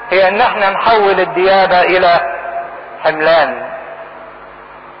هي ان احنا نحول الديابة الى حملان.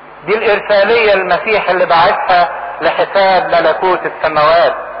 دي الارسالية المسيح اللي بعثها لحساب ملكوت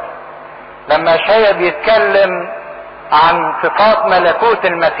السماوات. لما شاية بيتكلم عن صفات ملكوت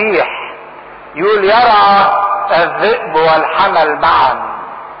المسيح يقول يرعى الذئب والحمل معا.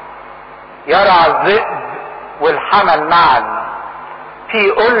 يرعى الذئب والحمل معا،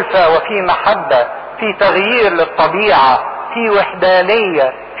 في ألفة وفي محبة، في تغيير للطبيعة، في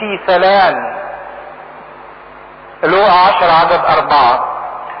وحدانية، في سلام. لوقا 10 عدد 4.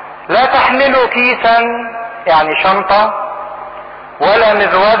 لا تحملوا كيسا يعني شنطة، ولا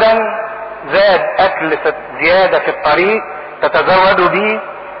مزودا زاد اكل زيادة في الطريق تتزودوا به،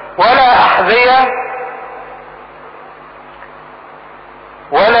 ولا احذية،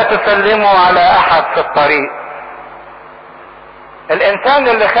 ولا تسلموا على احد في الطريق. الانسان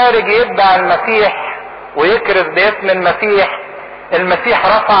اللي خارج يتبع المسيح ويكرز باسم المسيح، المسيح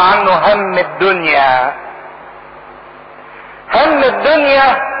رفع عنه هم الدنيا. هم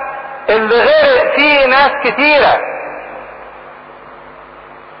الدنيا اللي غرق فيه ناس كتيرة،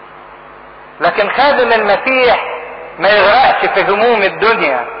 لكن خادم المسيح ما يغرقش في هموم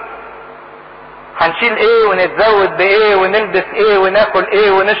الدنيا. هنشيل ايه ونتزود بايه ونلبس ايه وناكل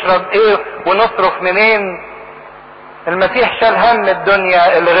ايه ونشرب ايه ونصرف منين. المسيح شال هم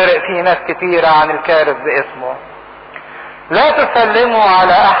الدنيا اللي غرق فيه ناس كتيرة عن الكارث باسمه. لا تسلموا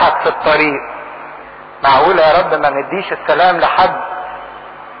على احد في الطريق. معقولة يا رب ما نديش السلام لحد؟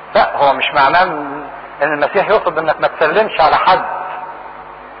 لا، هو مش معناه ان المسيح يقصد انك ما تسلمش على حد،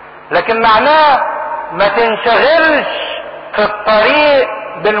 لكن معناه ما تنشغلش في الطريق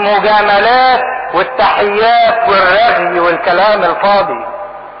بالمجاملات والتحيات والرغي والكلام الفاضي.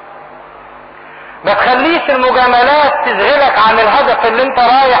 ما تخليش المجاملات تشغلك عن الهدف اللي انت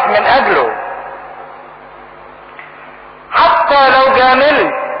رايح من اجله. حتى لو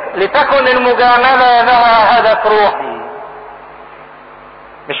جاملت لتكن المجاملة لها هدف روحي.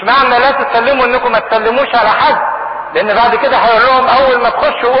 مش معنى لا تسلموا انكم ما تسلموش على حد، لان بعد كده هيقول لهم اول ما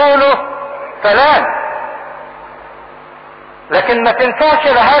تخشوا قولوا سلام. لكن ما تنساش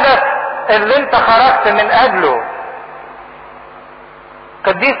الهدف اللي انت خرجت من اجله.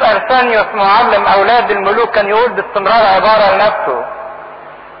 قديس ارسانيوس معلم اولاد الملوك كان يقول باستمرار عبارة لنفسه: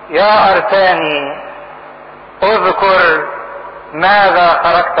 يا ارساني اذكر ماذا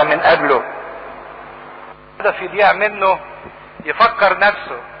خرجت من اجله. هدف يضيع منه يفكر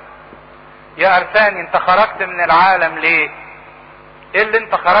نفسه: يا ارساني انت خرجت من العالم ليه؟ ايه اللي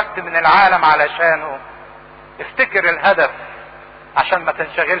انت خرجت من العالم علشانه؟ افتكر الهدف عشان ما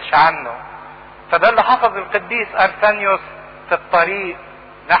تنشغلش عنه. فده اللي حفظ القديس ارسانيوس في الطريق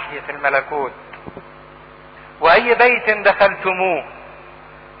ناحية الملكوت. واي بيت دخلتموه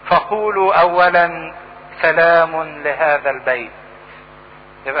فقولوا اولا سلام لهذا البيت.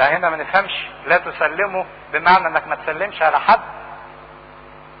 يبقى هنا ما نفهمش لا تسلموا بمعنى انك ما تسلمش على حد،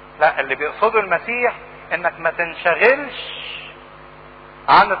 لا، اللي بيقصده المسيح انك ما تنشغلش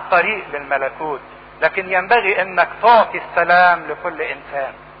عن الطريق للملكوت، لكن ينبغي انك تعطي السلام لكل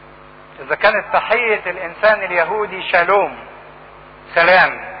انسان. اذا كانت تحية الانسان اليهودي شالوم،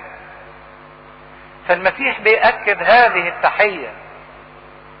 سلام، فالمسيح بيأكد هذه التحية،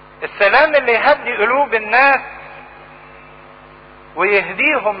 السلام اللي يهدي قلوب الناس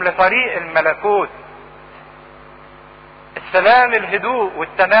ويهديهم لطريق الملكوت. السلام الهدوء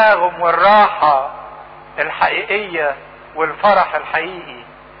والتناغم والراحة الحقيقية والفرح الحقيقي،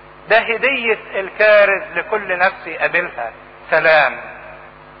 ده هدية الكارز لكل نفس يقابلها. سلام.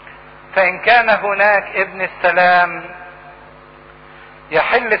 فإن كان هناك ابن السلام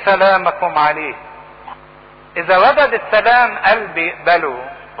يحل سلامكم عليه. إذا وجد السلام قلب يقبله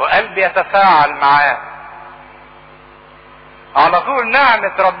وقلب يتفاعل معاه، على طول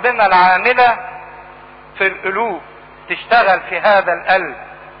نعمة ربنا العاملة في القلوب تشتغل في هذا القلب.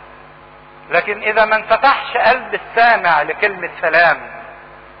 لكن إذا ما انفتحش قلب السامع لكلمة سلام،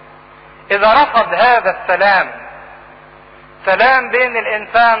 إذا رفض هذا السلام، سلام بين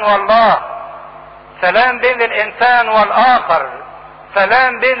الإنسان والله، سلام بين الإنسان والآخر،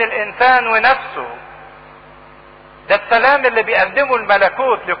 سلام بين الإنسان ونفسه، ده السلام اللي بيقدمه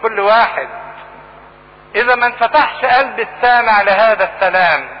الملكوت لكل واحد. إذا ما انفتحش قلب السامع لهذا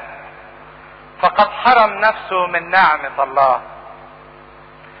السلام فقد حرم نفسه من نعمة الله،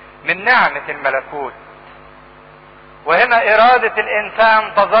 من نعمة الملكوت. وهنا إرادة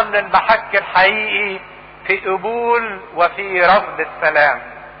الإنسان تظل المحك الحقيقي في قبول وفي رفض السلام.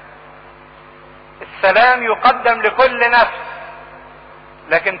 السلام يقدم لكل نفس،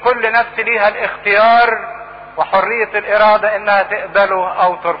 لكن كل نفس ليها الاختيار وحرية الإرادة إنها تقبله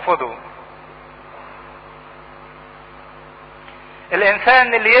أو ترفضه.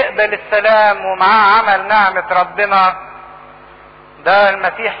 الإنسان اللي يقبل السلام ومعاه عمل نعمة ربنا، ده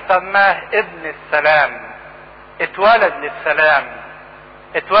المسيح سماه ابن السلام، اتولد للسلام،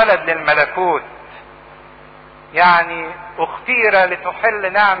 اتولد للملكوت، يعني اختير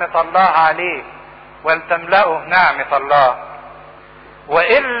لتحل نعمة الله عليه ولتملأه نعمة الله.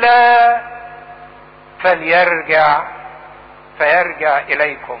 وإلا فليرجع فيرجع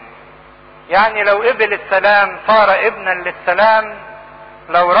إليكم. يعني لو قبل السلام صار ابنا للسلام،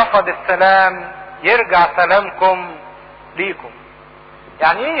 لو رفض السلام يرجع سلامكم ليكم.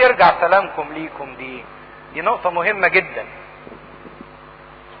 يعني ايه يرجع سلامكم ليكم؟ دي نقطة مهمة جدا.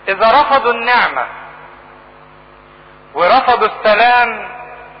 اذا رفضوا النعمة ورفضوا السلام،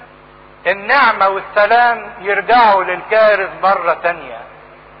 النعمة والسلام يرجعوا للكارث مرة تانية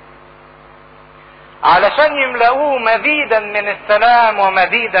علشان يملؤوه مزيدا من السلام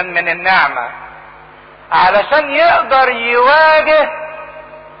ومزيدا من النعمة، علشان يقدر يواجه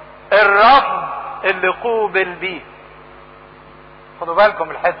الرفض اللي قوبل بيه. خدوا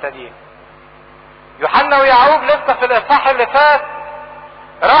بالكم الحتة دي. يوحنا ويعقوب لسه في الاصحاح اللي فات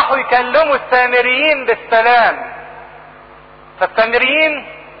راحوا يكلموا السامريين بالسلام، فالسامريين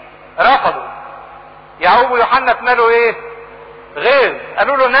رفضوا. يعقوب ويوحنا اتملوا ايه؟ غيظ.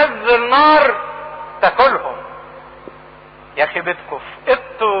 قالوا له نزل نار تاكلهم. يا اخي بتكف،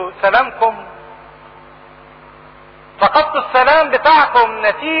 ابتوا سلامكم، فقدتوا السلام بتاعكم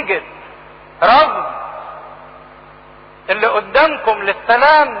نتيجة رفض اللي قدامكم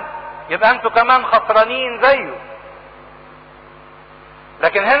للسلام، يبقى انتوا كمان خسرانين زيه.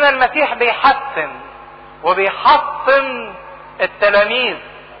 لكن هنا المسيح بيحسن وبيحطم التلاميذ.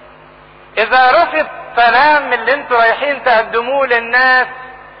 اذا رفض سلام اللي انتوا رايحين تقدموه للناس،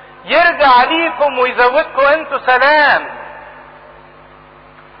 يرجع ليكم ويزودكم انتوا سلام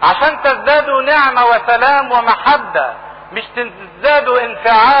عشان تزدادوا نعمة وسلام ومحبة، مش تزدادوا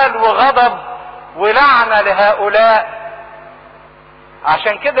انفعال وغضب ولعنة لهؤلاء.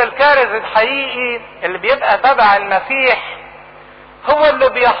 عشان كده الكارث الحقيقي اللي بيبقى تبع المسيح هو اللي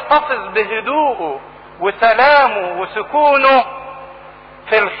بيحتفظ بهدوءه وسلامه وسكونه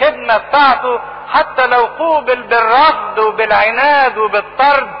في الخدمة بتاعته، حتى لو قوبل بالرفض وبالعناد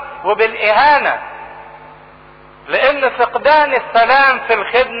وبالطرد وبالإهانة، لأن فقدان السلام في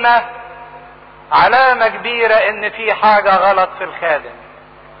الخدمة علامة كبيرة إن في حاجة غلط في الخادم.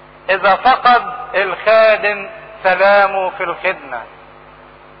 إذا فقد الخادم سلامه في الخدمة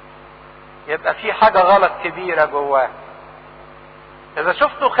يبقى في حاجة غلط كبيرة جواه. إذا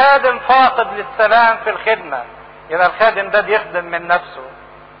شفتوا خادم فاقد للسلام في الخدمة يبقى الخادم ده بيخدم من نفسه،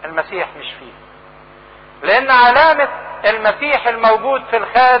 المسيح مش فيه. لأن علامة المسيح الموجود في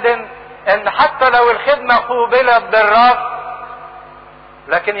الخادم إن حتى لو الخدمة قوبلت بالرفض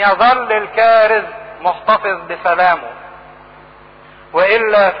لكن يظل الكارز محتفظ بسلامه،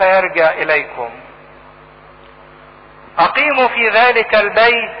 وإلا فيرجع إليكم. أقيموا في ذلك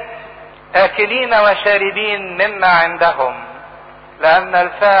البيت آكلين وشاربين مما عندهم، لأن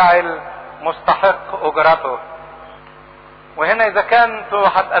الفاعل مستحق أجرته. وهنا إذا كنتوا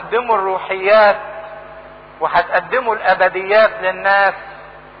هتقدموا الروحيات وهتقدموا الأبديات للناس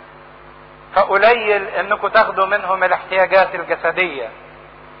فقليل إنكم تاخدوا منهم الاحتياجات الجسدية.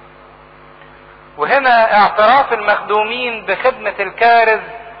 وهنا اعتراف المخدومين بخدمة الكارز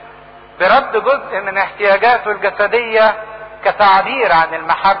برد جزء من احتياجاته الجسدية كتعبير عن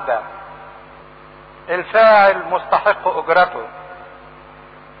المحبة. الفاعل مستحق أجرته.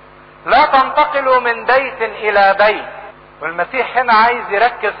 لا تنتقلوا من بيت إلى بيت. والمسيح هنا عايز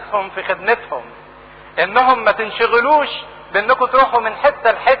يركزهم في خدمتهم، انهم ما تنشغلوش بانكم تروحوا من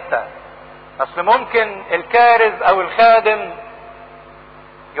حتة لحتة. اصل ممكن الكارز او الخادم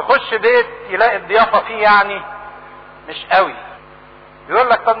يخش بيت يلاقي الضيافة فيه يعني مش قوي، يقول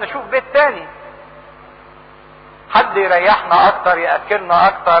لك طب نشوف بيت تاني حد يريحنا اكتر، يأكلنا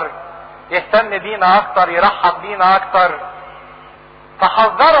اكتر، يهتم بينا اكتر، يرحب بينا اكتر.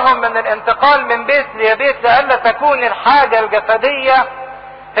 فحذرهم من الانتقال من بيت لبيت لئلا تكون الحاجة الجسدية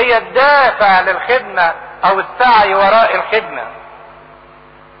هي الدافع للخدمة او السعي وراء الخدمة.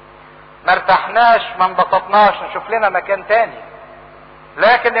 ما ارتحناش ما انبسطناش نشوف لنا مكان تاني.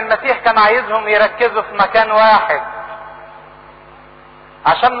 لكن المسيح كان عايزهم يركزوا في مكان واحد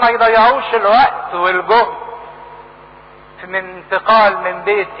عشان ما يضيعوش الوقت والجهد من انتقال من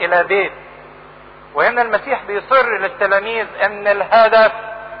بيت الى بيت. وهنا المسيح بيصر للتلاميذ ان الهدف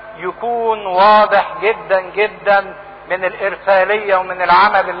يكون واضح جدا جدا من الارسالية ومن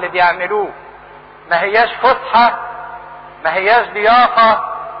العمل اللي بيعملوه. ما هياش فسحة، ما هياش ضيافة،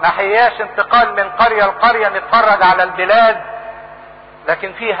 ما هياش انتقال من قرية لقرية نتفرج على البلاد،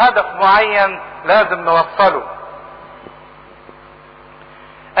 لكن في هدف معين لازم نوصله.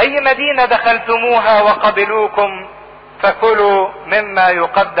 اي مدينة دخلتموها وقبلوكم فكلوا مما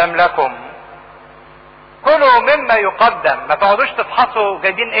يقدم لكم. كلوا مما يقدم، ما تقعدوش تفحصوا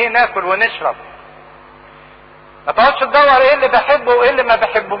جايبين ايه ناكل ونشرب. ما تقعدش تدور ايه اللي بحبه وايه اللي ما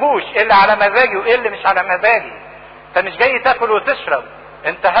بحبهوش، ايه اللي على مزاجي وايه اللي مش على مزاجي. انت مش جاي تاكل وتشرب،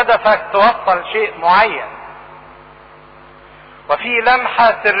 انت هدفك توصل شيء معين. وفي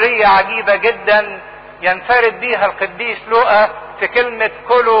لمحة سرية عجيبة جدا ينفرد بيها القديس لوقا في كلمة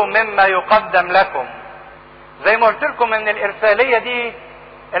كلوا مما يقدم لكم. زي ما قلت لكم ان الارسالية دي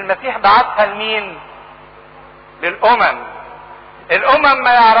المسيح بعتها لمين؟ للامم. الامم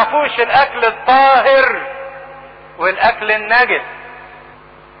ما يعرفوش الاكل الطاهر والاكل النجس.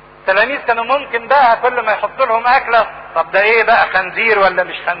 التلاميذ كانوا ممكن بقى كل ما يحط لهم اكله، طب ده ايه بقى، خنزير ولا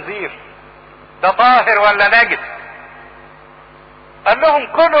مش خنزير، ده طاهر ولا نجس. قال لهم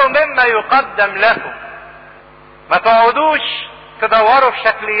كلوا مما يقدم لكم. ما تقعدوش تدوروا في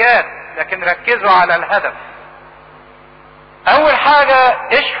شكليات، لكن ركزوا على الهدف. اول حاجة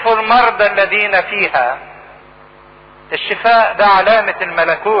اشفوا المرضى الذين فيها. الشفاء ده علامة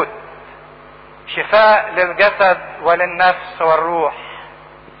الملكوت، شفاء للجسد وللنفس والروح.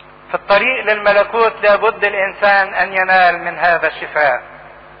 في الطريق للملكوت لابد الانسان ان ينال من هذا الشفاء.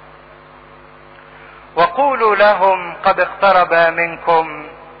 وقولوا لهم قد اقترب منكم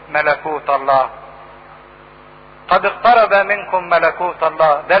ملكوت الله. قد اقترب منكم ملكوت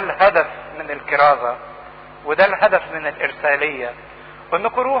الله، ده الهدف من الكرازة وده الهدف من الارسالية.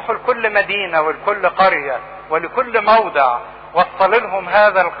 وانكم روحوا لكل مدينة ولكل قرية ولكل موضع وصل لهم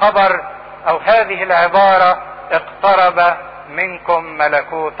هذا الخبر او هذه العبارة: اقترب منكم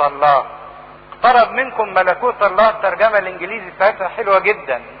ملكوت الله. اقترب منكم ملكوت الله، الترجمة الانجليزي بتاعتها حلوة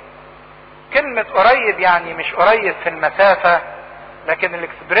جدا. كلمة قريب يعني مش قريب في المسافة، لكن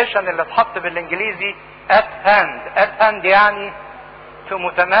الاكسبريشن اللي اتحط بالانجليزي at hand يعني في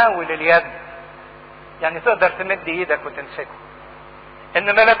متناول اليد، يعني تقدر تمد ايدك وتمسكه.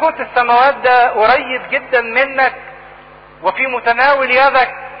 ان ملكوت السماوات ده قريب جدا منك وفي متناول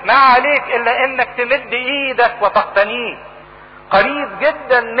يدك، ما عليك الا انك تمد ايدك وتقتنيه. قريب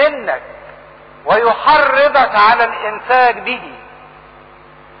جدا منك، ويحرضك على الامساك به.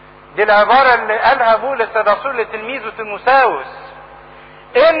 دي العبارة اللي قالها بولس الرسول لتلميذه تيموثاوس: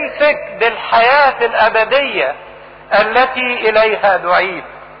 امسك بالحياة الابدية التي اليها دعيت.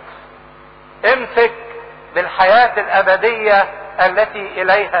 امسك بالحياة الابدية التي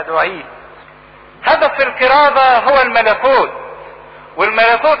اليها دعيت. هدف الكرازة هو الملكوت،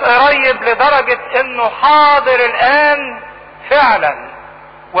 والملكوت قريب لدرجة انه حاضر الان فعلا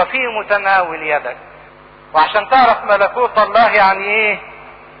وفي متناول يدك. وعشان تعرف ملكوت الله يعني ايه،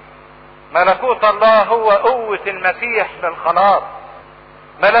 ملكوت الله هو قوة المسيح للخلاص.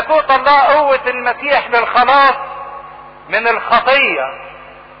 ملكوت الله قوة المسيح للخلاص من الخطية،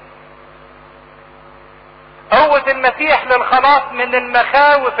 قوة المسيح للخلاص من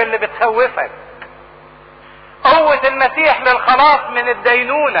المخاوف اللي بتخوفك، قوة المسيح للخلاص من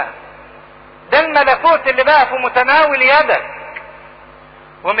الدينونة. ده الملكوت اللي بقى في متناول يدك.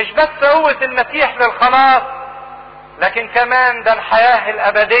 ومش بس قوة المسيح للخلاص، لكن كمان ده الحياة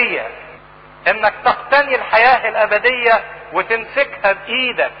الأبدية، انك تقتني الحياة الأبدية وتمسكها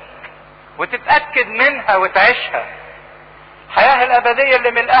بإيدك وتتأكد منها وتعيشها. الحياة الأبدية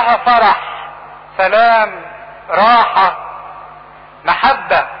اللي ملقاها فرح، سلام، راحة،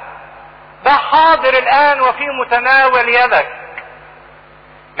 محبة، ده حاضر الآن وفي متناول يدك.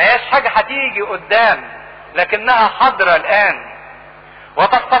 ما هيش حاجة هتيجي قدام، لكنها حاضرة الآن،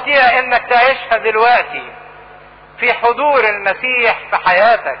 وتستطيع انك تعيشها دلوقتي في حضور المسيح في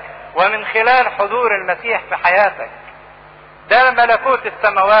حياتك ومن خلال حضور المسيح في حياتك. ده ملكوت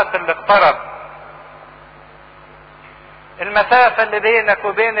السماوات اللي اقترب. المسافة اللي بينك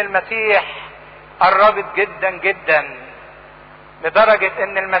وبين المسيح قربت جدا جدا، لدرجة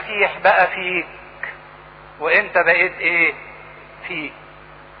ان المسيح بقى فيك وانت بقيت ايه؟ فيه.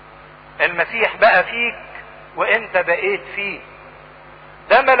 المسيح بقى فيك وانت بقيت فيه.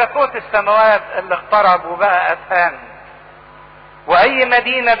 ده ملكوت السماوات اللي اقترب وبقى افهام. واي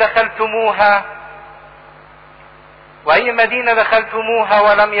مدينة دخلتموها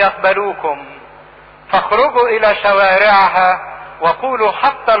ولم يقبلوكم فاخرجوا الى شوارعها وقولوا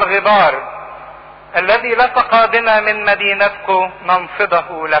حتى الغبار الذي لصق بنا من مدينتكم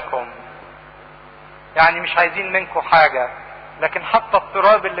ننفضه لكم. يعني مش عايزين منكم حاجة، لكن حتى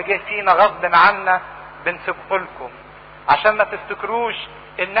التراب اللي جه فينا غصب عنا بنسيبه لكم، عشان ما تفتكروش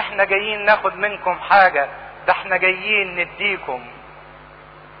ان احنا جايين ناخد منكم حاجة، ده احنا جايين نديكم.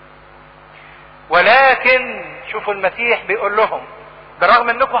 ولكن شوفوا المسيح بيقول لهم برغم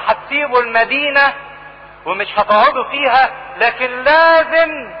انكم هتسيبوا المدينة ومش هتقعدوا فيها، لكن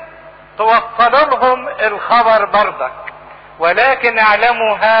لازم توصلوا لهم الخبر برضك. ولكن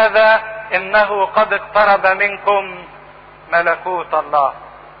اعلموا هذا انه قد اقترب منكم ملكوت الله.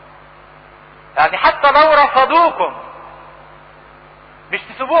 يعني حتى لو رفضوكم مش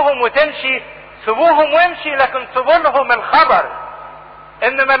تسيبوهم وتمشي، سيبوهم وامشي، لكن سيبوا لهم الخبر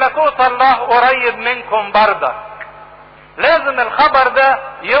ان ملكوت الله قريب منكم برضك. لازم الخبر ده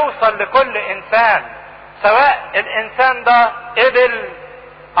يوصل لكل انسان، سواء الانسان ده قبل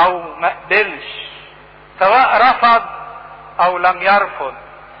او ما قبلش، سواء رفض او لم يرفض.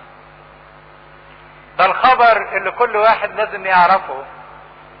 ده الخبر اللي كل واحد لازم يعرفه،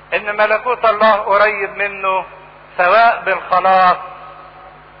 ان ملكوت الله قريب منه، سواء بالخلاص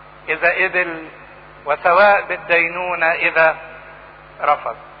اذا قبل وسواء بالدينونة اذا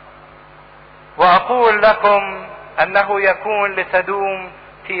رفض. واقول لكم انه يكون لسدوم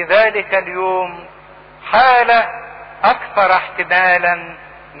في ذلك اليوم حالة اكثر احتمالا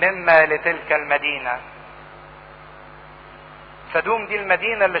مما لتلك المدينة. سدوم دي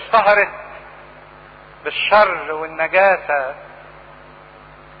المدينة اللي اشتهرت بالشر والنجاسة.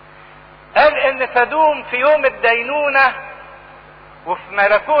 قال ان سدوم في يوم الدينونة وفي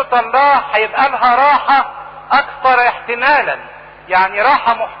ملكوت الله هيبقى لها راحة اكثر احتمالا، يعني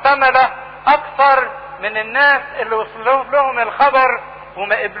راحة محتملة اكثر من الناس اللي وصلوا لهم الخبر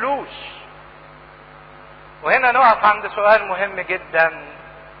وما قبلوش. وهنا نقف عند سؤال مهم جدا: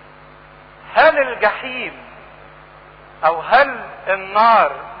 هل الجحيم او هل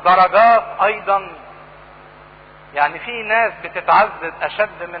النار درجات ايضا؟ يعني في ناس بتتعذب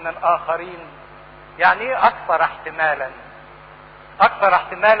اشد من الاخرين. يعني ايه اكثر احتمالا؟ اكثر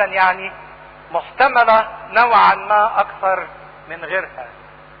احتمالا يعني محتملة نوعا ما اكثر من غيرها.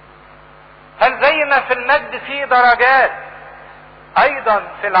 هل زي ما في المجد في درجات، ايضا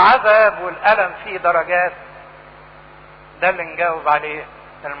في العذاب والالم في درجات؟ ده اللي نجاوب عليه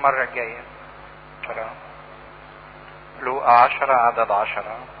المرة الجاية. لوقا 10 عدد 10: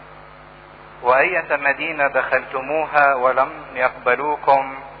 وأية مدينة دخلتموها ولم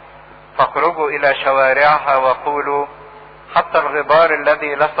يقبلوكم فاخرجوا إلى شوارعها وقولوا حتى الغبار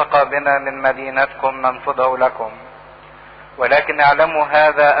الذي لصق بنا من مدينتكم ننفضه لكم. ولكن اعلموا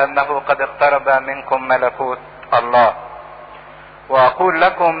هذا انه قد اقترب منكم ملكوت الله. واقول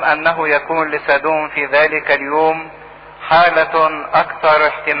لكم انه يكون لسدوم في ذلك اليوم حالة اكثر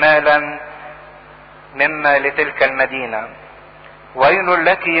احتمالا مما لتلك المدينة. ويل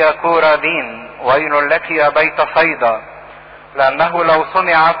لك يا كورادين، ويل لك يا بيت صيدا، لانه لو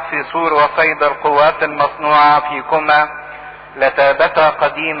صنعت في سور وصيدا القوات المصنوعة فيكما لتابتا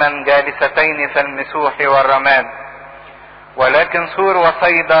قديما جالستين في المسوح والرماد. ولكن سور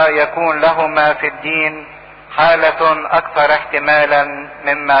وصيدا يكون لهما في الدين حالة اكثر احتمالا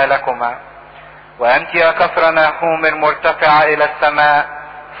مما لكما. وانت يا كفر ناحوم المرتفعة الى السماء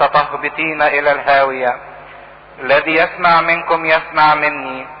ستهبطين الى الهاوية. الذي يسمع منكم يسمع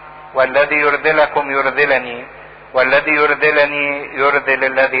مني، والذي يرذلكم يرذلني، والذي يرذلني يرذل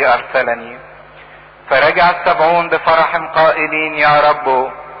الذي ارسلني. فرجع السبعون بفرح قائلين يا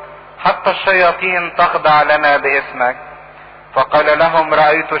رب حتى الشياطين تخضع لنا باسمك. فقال لهم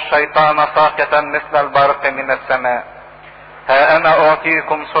رأيت الشيطان ساقطا مثل البرق من السماء. ها انا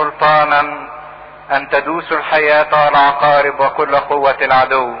اعطيكم سلطانا ان تدوسوا الحياة والعقارب وكل قوة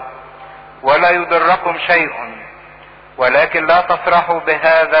العدو ولا يضركم شيء. ولكن لا تفرحوا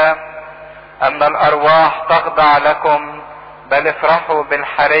بهذا ان الارواح تخضع لكم، بل افرحوا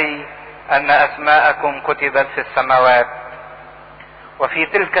بالحري ان اسماءكم كتبت في السماوات. وفي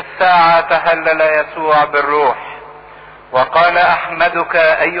تلك الساعة تهلل يسوع بالروح وقال احمدك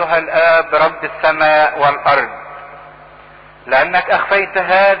ايها الاب رب السماء والارض، لانك اخفيت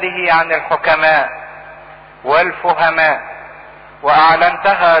هذه عن الحكماء والفهماء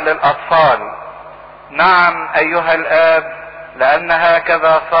واعلنتها للاطفال. نعم ايها الاب، لان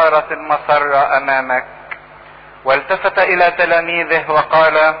هكذا صارت المسرة امامك. والتفت الى تلاميذه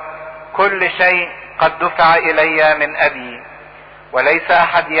وقال كل شيء قد دفع الي من ابي، وليس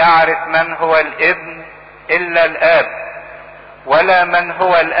احد يعرف من هو الابن الا الاب، ولا من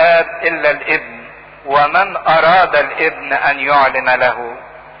هو الاب الا الابن، ومن اراد الابن ان يعلن له.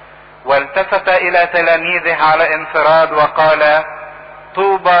 والتفت الى تلاميذه على انفراد وقال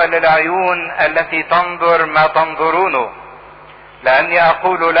طوبى للعيون التي تنظر ما تنظرونه، لاني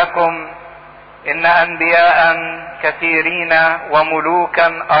اقول لكم ان انبياء كثيرين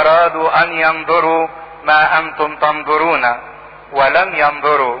وملوكا ارادوا ان ينظروا ما انتم تنظرون ولم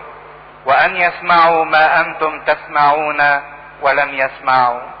ينظروا، وان يسمعوا ما انتم تسمعون ولم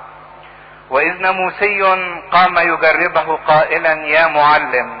يسمعوا. واذ ناموسي قام يجربه قائلا يا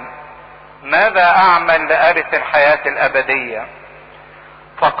معلم ماذا اعمل لارث الحياة الابدية؟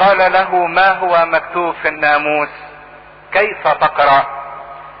 فقال له ما هو مكتوب في الناموس؟ كيف تقرأ؟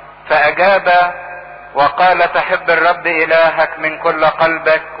 فاجاب وقال تحب الرب الهك من كل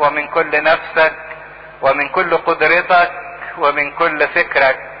قلبك ومن كل نفسك ومن كل قدرتك ومن كل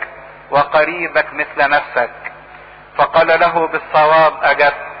فكرك، وقريبك مثل نفسك. فقال له بالصواب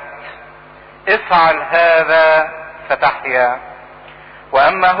اجبت، افعل هذا فتحيا.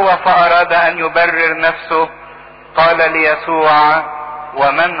 واما هو فاراد ان يبرر نفسه قال ليسوع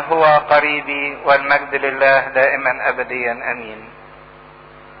ومن هو قريبي؟ والمجد لله دائما ابديا امين.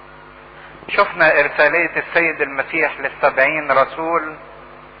 شفنا ارسالية السيد المسيح لل70 رسول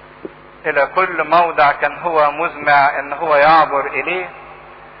الى كل موضع كان هو مزمع ان هو يعبر اليه،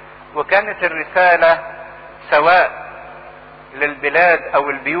 وكانت الرسالة سواء للبلاد او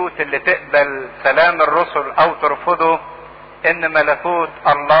البيوت اللي تقبل سلام الرسل او ترفضه ان ملكوت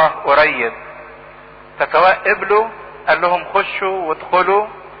الله قريب. فسواء قبلوا قال لهم خشوا وادخلوا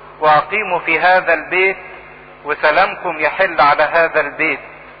واقيموا في هذا البيت وسلامكم يحل على هذا البيت،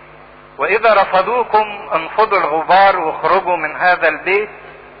 واذا رفضوكم انفضوا الغبار واخرجوا من هذا البيت.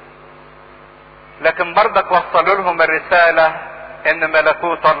 لكن برضك وصلوا لهم الرسالة ان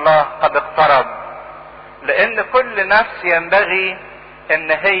ملكوت الله قد اقترب، لان كل نفس ينبغي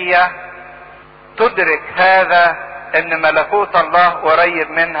ان هي تدرك هذا ان ملكوت الله قريب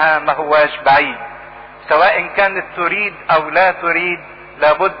منها ما هواش بعيد، سواء كانت تريد او لا تريد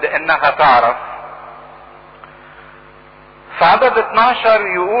لابد انها تعرف. في عدد 12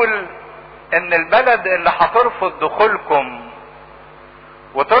 يقول ان البلد اللي هترفض دخولكم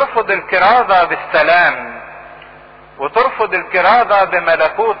وترفض الكرازة بالسلام وترفض الكرازة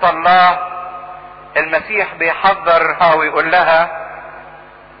بملكوت الله، المسيح بيحذرها ويقول لها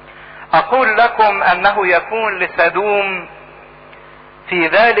اقول لكم انه يكون لسدوم في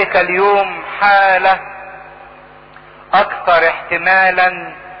ذلك اليوم حالة اكثر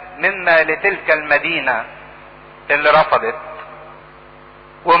احتمالا مما لتلك المدينة اللي رفضت.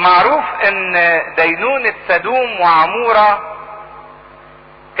 ومعروف ان دينونة سدوم وعمورة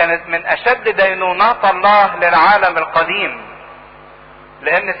كانت من اشد دينونات الله للعالم القديم،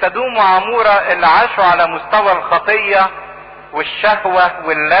 لان سدوم وعمورة اللي عاشوا على مستوى الخطية والشهوة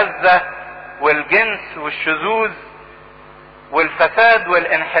واللذة والجنس والشذوذ والفساد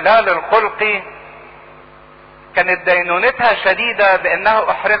والانحلال الخلقي، كانت دينونتها شديدة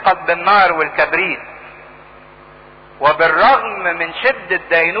بانها احرقت بالنار والكبريت. وبالرغم من شدة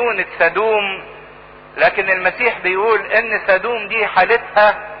دينونة سدوم، لكن المسيح بيقول ان سدوم دي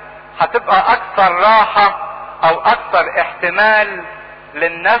حالتها هتبقى اكثر راحة او اكثر احتمال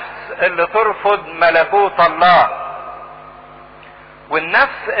للنفس اللي ترفض ملكوت الله،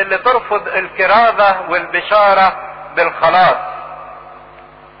 والنفس اللي ترفض الكرازة والبشارة بالخلاص.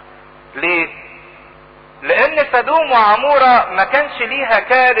 ليه؟ لان سدوم وعمورة ما كانش ليها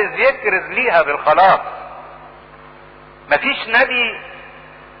كارز يكرز ليها بالخلاص. مفيش نبي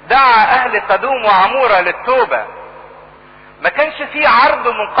دعا اهل سدوم وعمورة للتوبة. ما كانش في عرض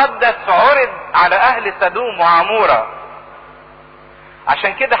مقدس عرض على اهل سدوم وعمورة،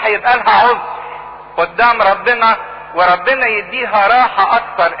 عشان كده هيبقى لها عذر قدام ربنا، وربنا يديها راحة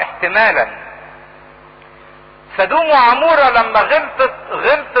اكثر احتمالا. سدوم وعمورة لما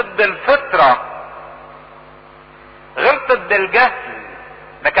غلطت بالفطرة، غلطت بالجهل،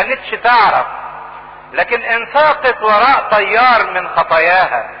 ما كانتش تعرف، لكن انساقت وراء طيار من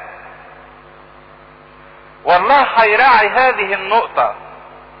خطاياها. والله هيراعي هذه النقطة.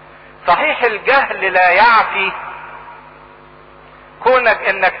 صحيح الجهل لا يعفي، كونك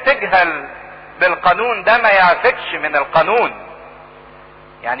انك تجهل بالقانون ده ما يعفكش من القانون.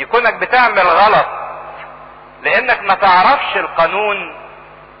 يعني كونك بتعمل غلط لانك ما تعرفش القانون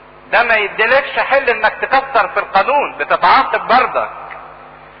ده ما يديلكش حل انك تكسر في القانون، بتتعاقب برضك،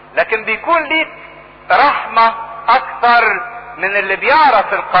 لكن بيكون ليك رحمة اكثر من اللي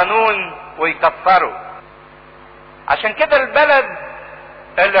بيعرف القانون ويكسره. عشان كده البلد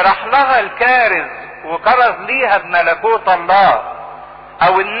اللي راح لها الكارز وكرز ليها بملكوت الله،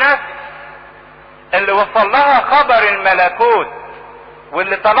 او النفس اللي وصل لها خبر الملكوت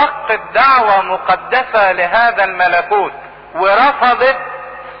واللي تلقت دعوة مقدسة لهذا الملكوت ورفضت،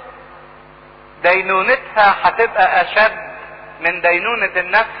 دينونتها هتبقى اشد من دينونة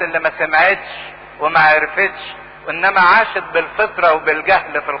النفس اللي ما سمعتش وما عرفتش وانما عاشت بالفطرة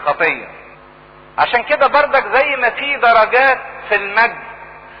وبالجهل في الخطية. عشان كده برضك زي ما في درجات في المجد،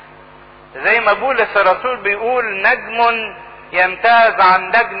 زي ما بولس الرسول بيقول نجم يمتاز عن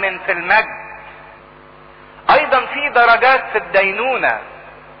نجم في المجد، ايضا في درجات في الدينونة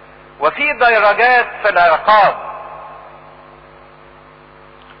وفي درجات في العقاب.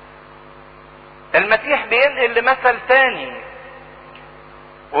 المسيح بينقل لمثل تاني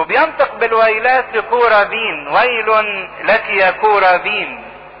وبينطق بالويلات لكورابين: ويل لك يا كورابين،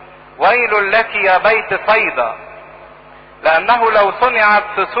 ويل لك يا بيت صيدا، لانه لو صنعت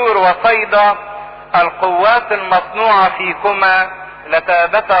سسور وصيدا القوات المصنوعة فيكما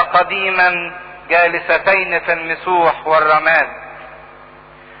لتابتا قديما جالستين في المسوح والرماد،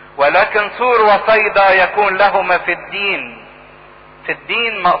 ولكن سور وصيدا يكون لهما في الدين. في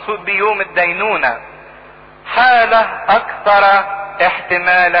الدين مقصود بيوم الدينونة حالة اكثر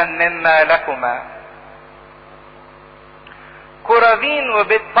احتمالا مما لكما. كورابين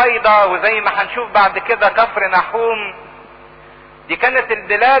وبيت صيدا، وزي ما هنشوف بعد كده كفر نحوم، دي كانت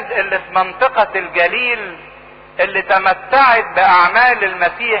البلاد اللي في منطقة الجليل اللي تمتعت باعمال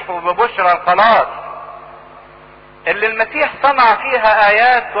المسيح وببشرى الخلاص، اللي المسيح صنع فيها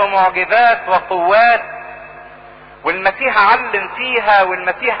ايات ومعجزات وقوات، والمسيح علم فيها،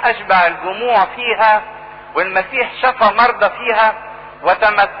 والمسيح اشبع الجموع فيها، والمسيح شفى مرضى فيها،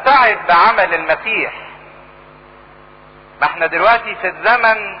 وتمتعت بعمل المسيح. ما احنا دلوقتي في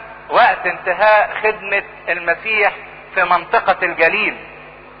الزمن وقت انتهاء خدمة المسيح في منطقة الجليل،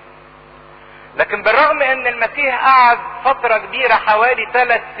 لكن بالرغم ان المسيح قعد فترة كبيرة حوالي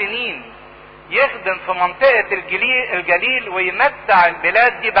 3 سنين يخدم في منطقة الجليل ويمتع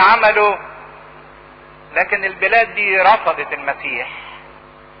البلاد دي بعمله، لكن البلاد دي رفضت المسيح،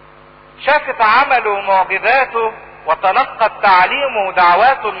 شافت عمله ومعجزاته وتلقت تعليمه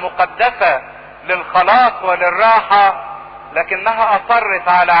ودعواته المقدسة للخلاص وللراحة، لكنها اصرت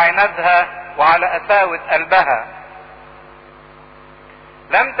على عنادها وعلى قساوة قلبها،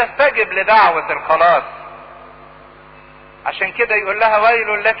 لم تستجب لدعوة الخلاص. عشان كده يقول لها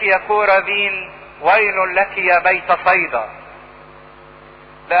ويل لك يا كورابين، ويل لك يا بيت صيدا،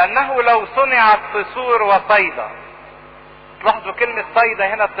 لانه لو صنعت فسور وصيدا. تلاحظوا كلمة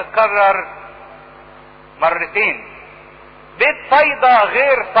صيدا هنا بتتكرر مرتين. بيت صيدا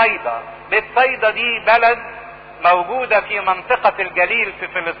غير صيدا. بيت صيدا دي بلد موجودة في منطقة الجليل في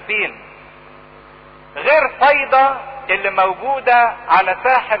فلسطين، غير صيدا اللي موجودة على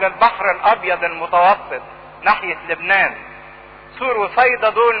ساحل البحر الابيض المتوسط ناحية لبنان. سور وصيدا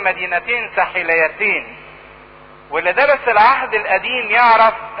دول مدينتين ساحليتين، واللي درس العهد القديم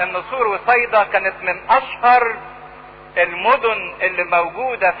يعرف ان سور وصيدا كانت من اشهر المدن اللي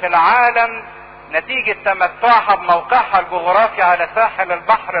موجودة في العالم نتيجة تمتعها بموقعها الجغرافي على ساحل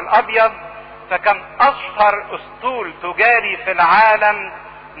البحر الابيض. فكان اشهر اسطول تجاري في العالم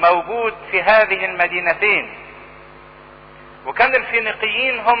موجود في هذه المدينتين، وكان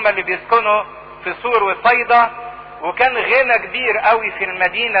الفينيقيين هم اللي بيسكنوا في سور وصيدا، وكان غنى كبير قوي في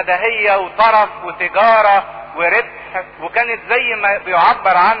المدينة دهية وطرف وتجارة وربح، وكانت زي ما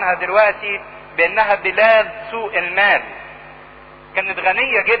بيعبر عنها دلوقتي بانها بلاد سوق المال. كانت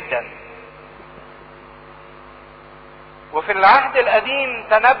غنية جدا. وفي العهد القديم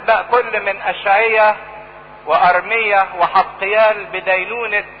تنبأ كل من أشعية وأرمية وحزقيال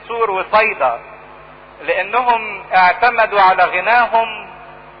بدينونة سور وصيدا، لأنهم اعتمدوا على غناهم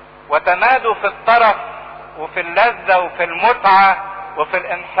وتمادوا في الطرف وفي اللذة وفي المتعة وفي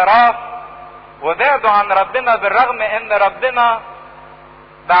الانحراف، وبعدوا عن ربنا بالرغم ان ربنا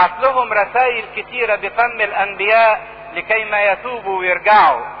بعت لهم رسائل كتيرة بفم الأنبياء لكي ما يتوبوا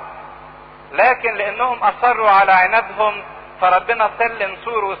ويرجعوا، لكن لانهم اصروا على عنادهم فربنا سلم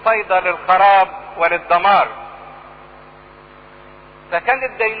سور وصيدا للخراب وللدمار.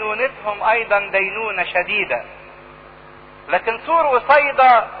 فكانت دينونتهم ايضا دينونة شديدة. لكن سور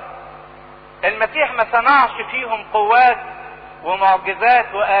وصيدا المسيح ما صنعش فيهم قوات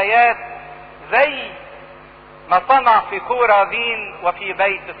ومعجزات وايات زي ما صنع في كورازين وفي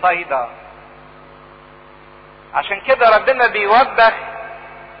بيت صيدا. عشان كده ربنا بيوبخ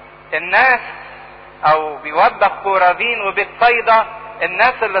الناس او بيوبخ كورازين وبيت صيدا،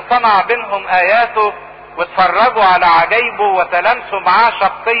 الناس اللي صنع بينهم اياته واتفرجوا على عجائبه وتلامسوا معاه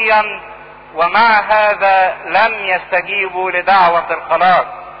شخصيا، ومع هذا لم يستجيبوا لدعوة الخلاص.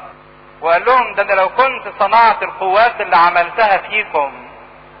 وقال لهم ده انا لو كنت صنعت القوات اللي عملتها فيكم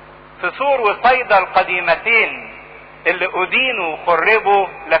في سور وصيدا القديمتين اللي ادينوا وخربوا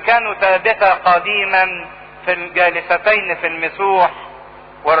لكانوا ثابتا قديما في الجالستين في المسوح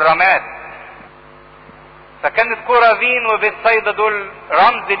والرماد. فكانت كورازين وبيت صيدا دول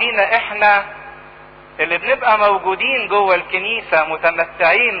رمز لينا احنا اللي بنبقى موجودين جوه الكنيسة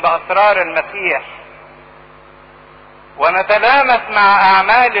متمتعين باسرار المسيح ونتلامس مع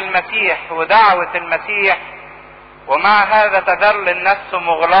اعمال المسيح ودعوة المسيح، ومع هذا تظل النفس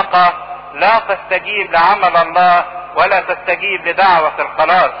مغلقة لا تستجيب لعمل الله ولا تستجيب لدعوة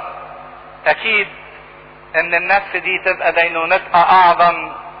الخلاص. اكيد ان النفس دي تبقى دينونتها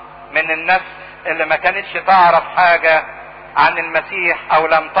اعظم من النفس اللي ما كانتش تعرف حاجة عن المسيح او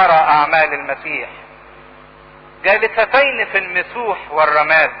لم ترى اعمال المسيح. جالستين في المسوح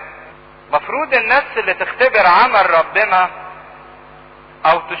والرماد. مفروض النفس اللي تختبر عمل ربنا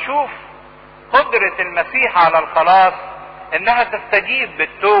او تشوف قدرة المسيح على الخلاص انها تستجيب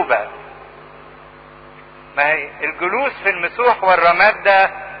بالتوبة. ما هي الجلوس في المسوح والرماد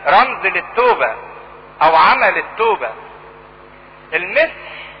ده رمز للتوبة او عمل التوبة.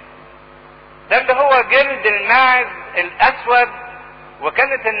 المسح ده اللي هو جلد الماعز الاسود،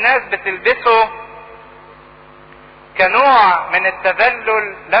 وكانت الناس بتلبسه كنوع من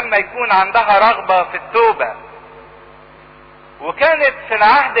التذلل لما يكون عندها رغبة في التوبة. وكانت في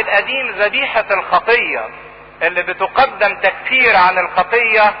العهد القديم ذبيحة الخطية اللي بتقدم تكفير عن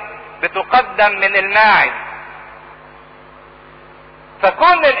الخطية بتقدم من الماعز.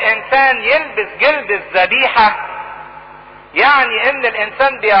 فكون الانسان يلبس جلد الذبيحة يعني ان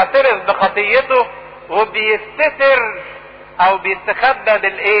الانسان بيعترف بخطيته وبيستتر او بيستخبى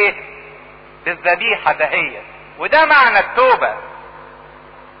بالايه؟ بالذبيحة دهية. وده معنى التوبة.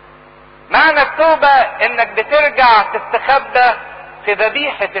 معنى التوبة انك بترجع تستخبى في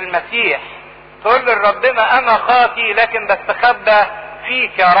ذبيحة المسيح، تقول لربنا انا خاطي لكن بستخبى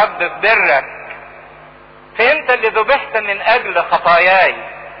فيك يا رب ببرك، فانت اللي ذبحت من اجل خطاياي.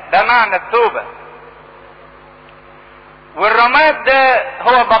 ده معنى التوبة. والرماد ده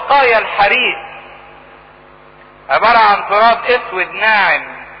هو بقايا الحريق، عبارة عن تراب اسود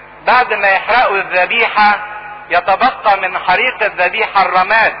ناعم، بعد ما يحرقوا الذبيحة يتبقى من حريق الذبيحة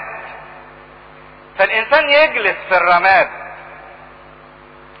الرماد. فالانسان يجلس في الرماد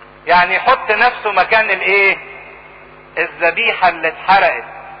يعني يحط نفسه مكان الايه؟ الذبيحة اللي اتحرقت.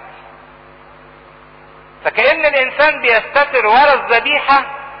 فكأن الانسان بيستتر ورا الذبيحة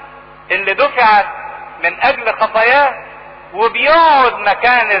اللي دفعت من اجل خطاياه وبيقعد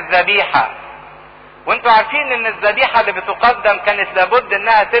مكان الذبيحة. وانتوا عارفين ان الذبيحة اللي بتقدم كانت لابد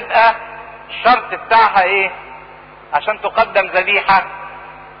انها تبقى الشرط بتاعها ايه عشان تقدم ذبيحة؟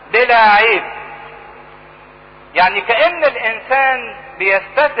 بلا عيب. يعني كأن الانسان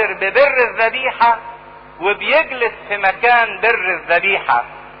بيستتر ببر الذبيحة وبيجلس في مكان بر الذبيحة،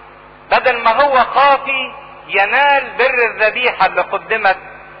 بدل ما هو خاطي ينال بر الذبيحة اللي قدمت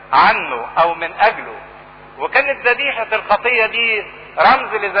عنه او من اجله. وكانت ذبيحة الخطية دي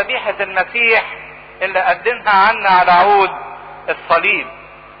رمز لذبيحة المسيح اللي قدمها عنا على عود الصليب.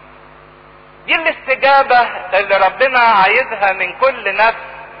 دي الاستجابة اللي ربنا عايزها من كل نفس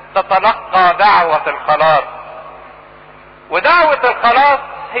تتلقى دعوة الخلاص. ودعوة الخلاص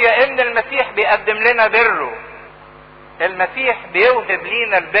هي ان المسيح بيقدم لنا بره، المسيح بيوهب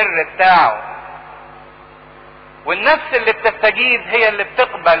لينا البر بتاعه، والنفس اللي بتستجيب هي اللي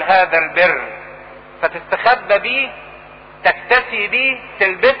بتقبل هذا البر، فتستخبى بيه، تكتفي بيه،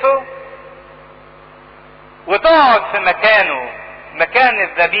 تلبسه وتقعد في مكانه، مكان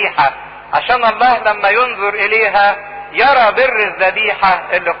الذبيحة، عشان الله لما ينظر اليها يرى بر الذبيحة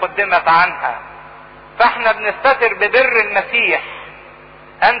اللي قدمت عنها. فاحنا بنستتر ببر المسيح،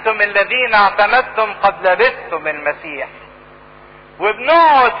 انتم الذين اعتمدتم قد لبستم المسيح،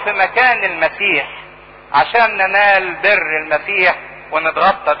 وبنقعد في مكان المسيح عشان ننال بر المسيح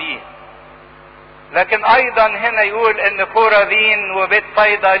ونتغطى بيه. لكن ايضا هنا يقول ان كورذين وبيت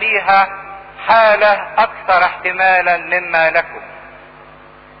صيدا ليها حالة اكثر احتمالا مما لكم.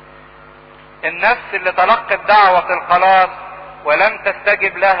 النفس اللي تلقت دعوة الخلاص ولم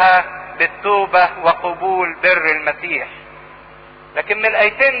تستجب لها بالتوبة وقبول بر المسيح. لكن من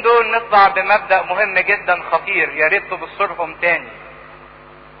الايتين دول نطلع بمبدأ مهم جدا خطير، يا ريت تبصوا لهم تاني.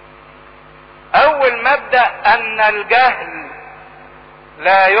 اول مبدأ ان الجهل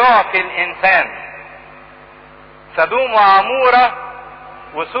لا يعطي الانسان. سدوم وعمورة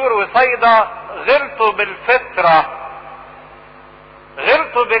وسور وصيدا غلطوا بالفطرة،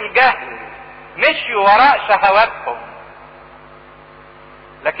 غلطوا بالجهل، مشيوا وراء شهواتهم،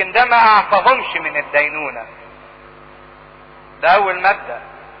 لكن ده ما اعفاهمش من الدينونة. ده اول مبدأ،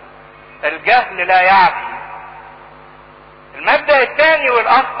 الجهل لا يعفي. المبدأ الثاني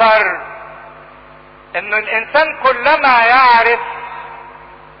والاخطر انه الانسان كلما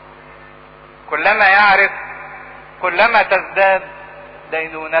يعرف كلما تزداد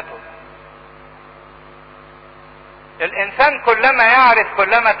دينونته. الانسان كلما يعرف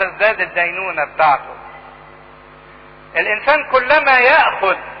كلما تزداد الدينونة بتاعته. الانسان كلما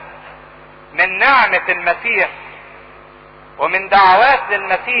يأخذ من نعمة المسيح ومن دعوات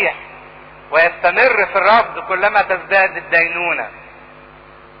للمسيح ويستمر في الرفض كلما تزداد الدينونة.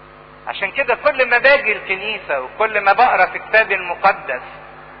 عشان كده كل ما باجي الكنيسة وكل ما بقرا في كتابي المقدس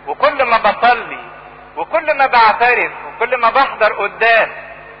وكل ما بصلي وكل ما بعترف وكل ما بحضر قداس،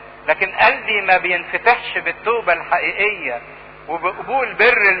 لكن قلبي ما بينفتحش بالتوبة الحقيقية وبقبول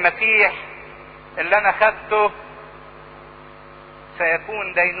بر المسيح اللي انا خدته،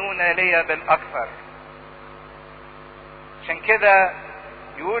 سيكون دينونة ليا بالاكثر. عشان كده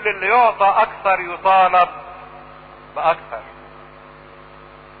يقول اللي يعطى اكثر يطالب باكثر.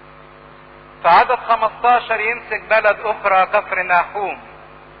 في عدد 15 يمسك بلد اخرى كفر ناحوم.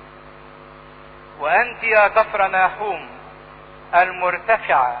 وانت يا كفر ناحوم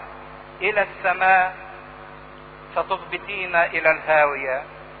المرتفعة الى السماء ستهبطين الى الهاوية.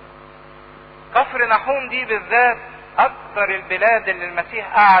 كفر ناحوم دي بالذات اكثر البلاد اللي المسيح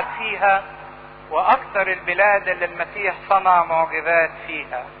قعد فيها واكثر البلاد اللي المسيح صنع معجزات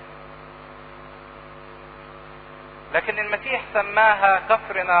فيها، لكن المسيح سماها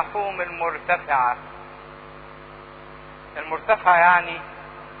كفر ناحوم المرتفعة. المرتفعة يعني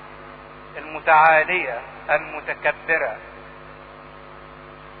المتعالية المتكبرة.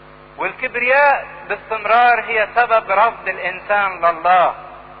 والكبرياء باستمرار هي سبب رفض الانسان لله.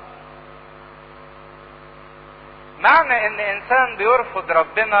 معنى ان انسان بيرفض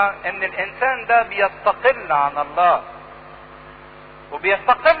ربنا ان الانسان ده بيستقل عن الله،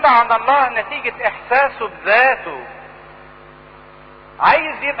 وبيستقل عن الله نتيجة احساسه بذاته،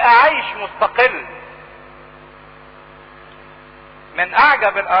 عايز يبقى عايش مستقل. من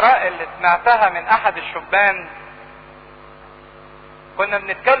اعجب الاراء اللي سمعتها من احد الشبان، كنا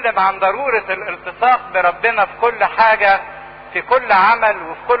بنتكلم عن ضرورة الالتصاق بربنا في كل حاجة، في كل عمل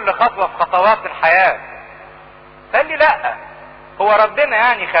وفي كل خطوة في خطوات الحياة. قال لي لا، هو ربنا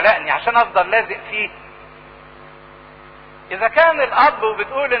يعني خلقني عشان افضل لازق فيه؟ اذا كان الاب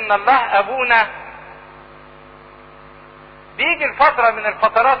وبتقول ان الله ابونا، بيجي الفترة من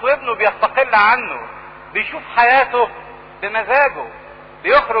الفترات وابنه بيستقل عنه، بيشوف حياته بمزاجه،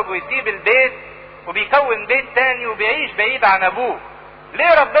 بيخرج ويسيب البيت وبيكون بيت تاني وبيعيش بعيد عن ابوه.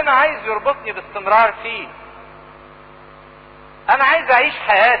 ليه ربنا عايز يربطني باستمرار فيه؟ انا عايز اعيش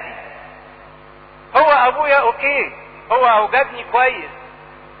حياتي. هو ابويا اوكي، هو اوجدني كويس،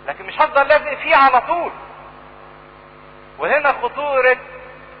 لكن مش هفضل لازق فيه على طول. وهنا خطورة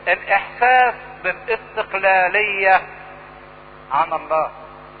الاحساس بالاستقلالية عن الله.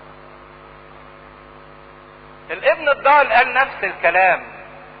 الابن الضال قال نفس الكلام،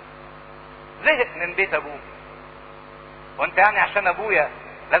 زهق من بيت ابوه. وانت يعني عشان ابويا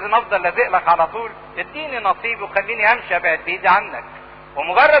لازم افضل لازق لك على طول؟ اديني نصيبي وخليني امشي ابعد بايدي عنك.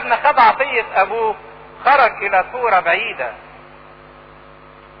 ومجرد ما خد عطية ابوه خرج الى ثورة بعيدة.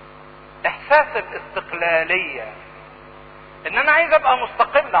 احساس الاستقلالية، ان انا عايز ابقى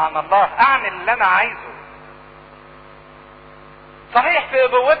مستقل عن الله، اعمل اللي انا عايزه. صحيح في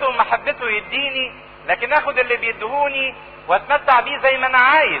ابوته ومحبته يديني، لكن اخد اللي بيدهوني واتمتع بيه زي ما انا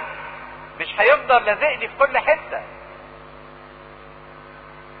عايز، مش هيفضل لازقني في كل حتة.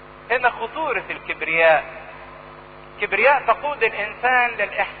 هنا خطورة الكبرياء. الكبرياء تقود الانسان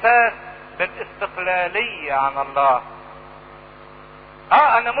للاحساس بالاستقلالية عن الله.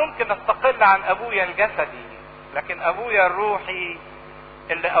 انا ممكن استقل عن ابويا الجسدي، لكن ابويا الروحي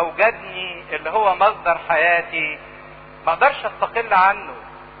اللي اوجدني، اللي هو مصدر حياتي، ما اقدرش استقل عنه.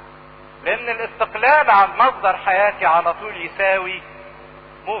 لان الاستقلال عن مصدر حياتي على طول يساوي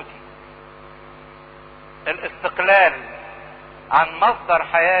موتي. الاستقلال عن مصدر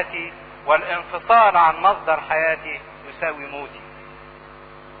حياتي والانفصال عن مصدر حياتي يساوي موتي.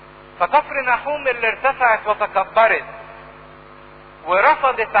 فكفر نحوم اللي ارتفعت وتكبرت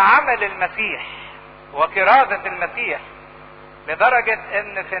ورفضت عمل المسيح وكرازة المسيح، لدرجة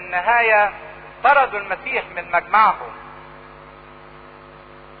ان في النهاية طردوا المسيح من مجمعهم،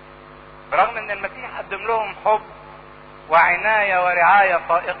 برغم ان المسيح قدم لهم حب وعناية ورعاية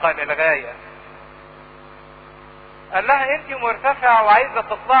فائقة للغاية. قال لها انت مرتفعة وعايزة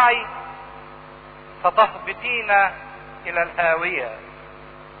تطلعي، ستهبطين الى الهاوية.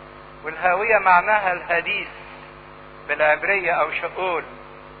 والهاوية معناها الهديث بالعبرية او شؤول،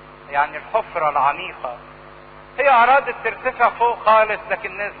 يعني الحفرة العميقة. هي ارادت ترتفع فوق خالص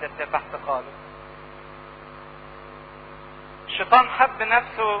لكن نزلت لتحت خالص. الشيطان حب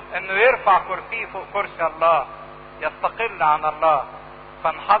نفسه انه يرفع كرسيه فوق كرسي الله، يستقل عن الله،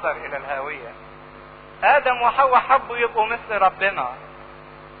 فانحدر الى الهاوية. ادم وحواء حبوا يبقوا مثل ربنا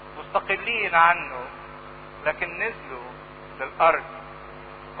مستقلين عنه، لكن نزلوا للارض.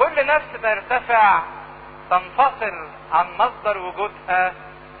 كل نفس ترتفع تنفصل عن مصدر وجودها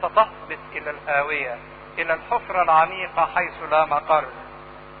ستهبط الى الهاوية، الى الحفرة العميقة حيث لا مقر.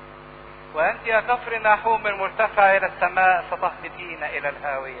 وانت يا كفر نحوم المرتفع الى السماء ستهبطين الى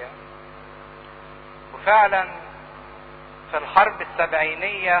الهاوية. وفعلا في الحرب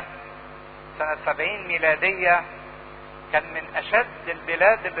السبعينية سنة 70 ميلادية كان من اشد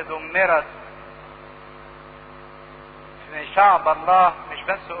البلاد اللي دمرت من شعب الله، مش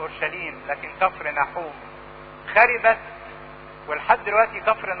بس اورشليم لكن كفر نحوم خربت. ولحد دلوقتي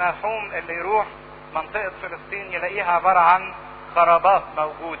كفر نحوم اللي يروح منطقة فلسطين يلاقيها عبارة عن خرابات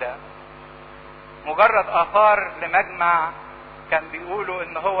موجودة، مجرد آثار لمجمع كان بيقولوا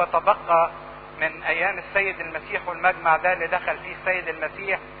ان هو تبقى من ايام السيد المسيح، والمجمع ده اللي دخل فيه السيد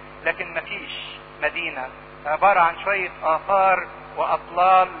المسيح، لكن مفيش مدينة، عبارة عن شوية آثار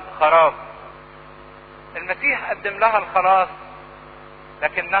وأطلال خراب. المسيح قدم لها الخلاص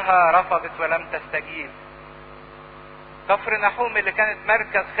لكنها رفضت ولم تستجيب. كفر نحوم اللي كانت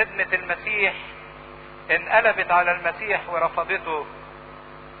مركز خدمة المسيح انقلبت على المسيح ورفضته،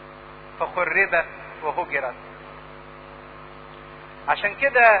 فخربت وهجرت. عشان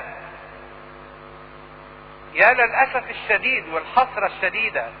كده يا للأسف الشديد والحسرة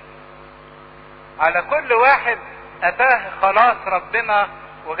الشديدة على كل واحد أتاه خلاص ربنا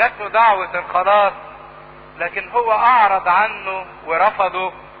وجات له دعوة الخلاص، لكن هو أعرض عنه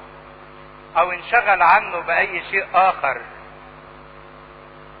ورفضه أو انشغل عنه بأي شيء آخر،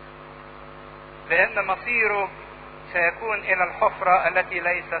 لأن مصيره سيكون إلى الحفرة التي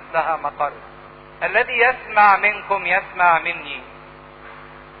ليست لها مقر. الذي يسمع منكم يسمع مني،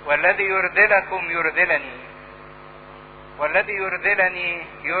 والذي يرذلكم يرذلني، والذي يرذلني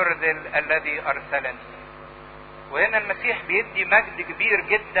يرذل الذي أرسلني. وهنا المسيح بيدي مجد كبير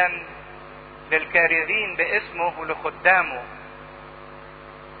جدا للكارثين باسمه ولخدامه،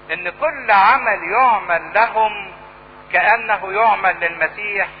 ان كل عمل يعمل لهم كأنه يعمل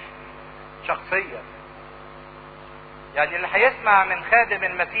للمسيح شخصيا. يعني اللي هيسمع من خادم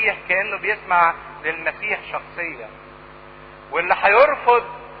المسيح كأنه بيسمع للمسيح شخصيا، واللي هيرفض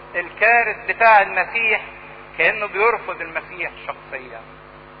الكارث بتاع المسيح كأنه بيرفض المسيح شخصيا.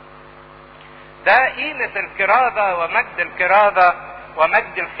 ده قيمة الكرازة ومجد الكرازة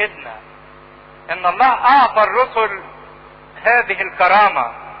ومجد الخدمة، ان الله اعطى الرسل هذه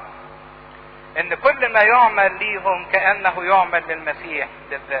الكرامة، ان كل ما يعمل ليهم كأنه يعمل للمسيح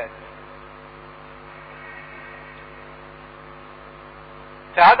بالذات.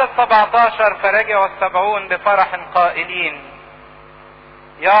 في عدد 17 فرجعوا 70 بفرح قائلين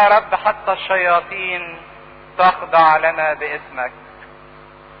يا رب حتى الشياطين تخضع لنا باسمك.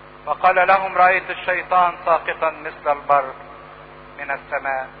 فقال لهم رأيت الشيطان ساقطا مثل البرق من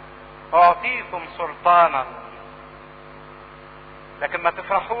السماء، أعطيكم سلطانا. لكن ما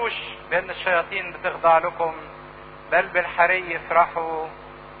تفرحوش بأن الشياطين بتخضع لكم، بل بالحري افرحوا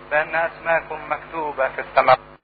بأن أسماءكم مكتوبة في السماء.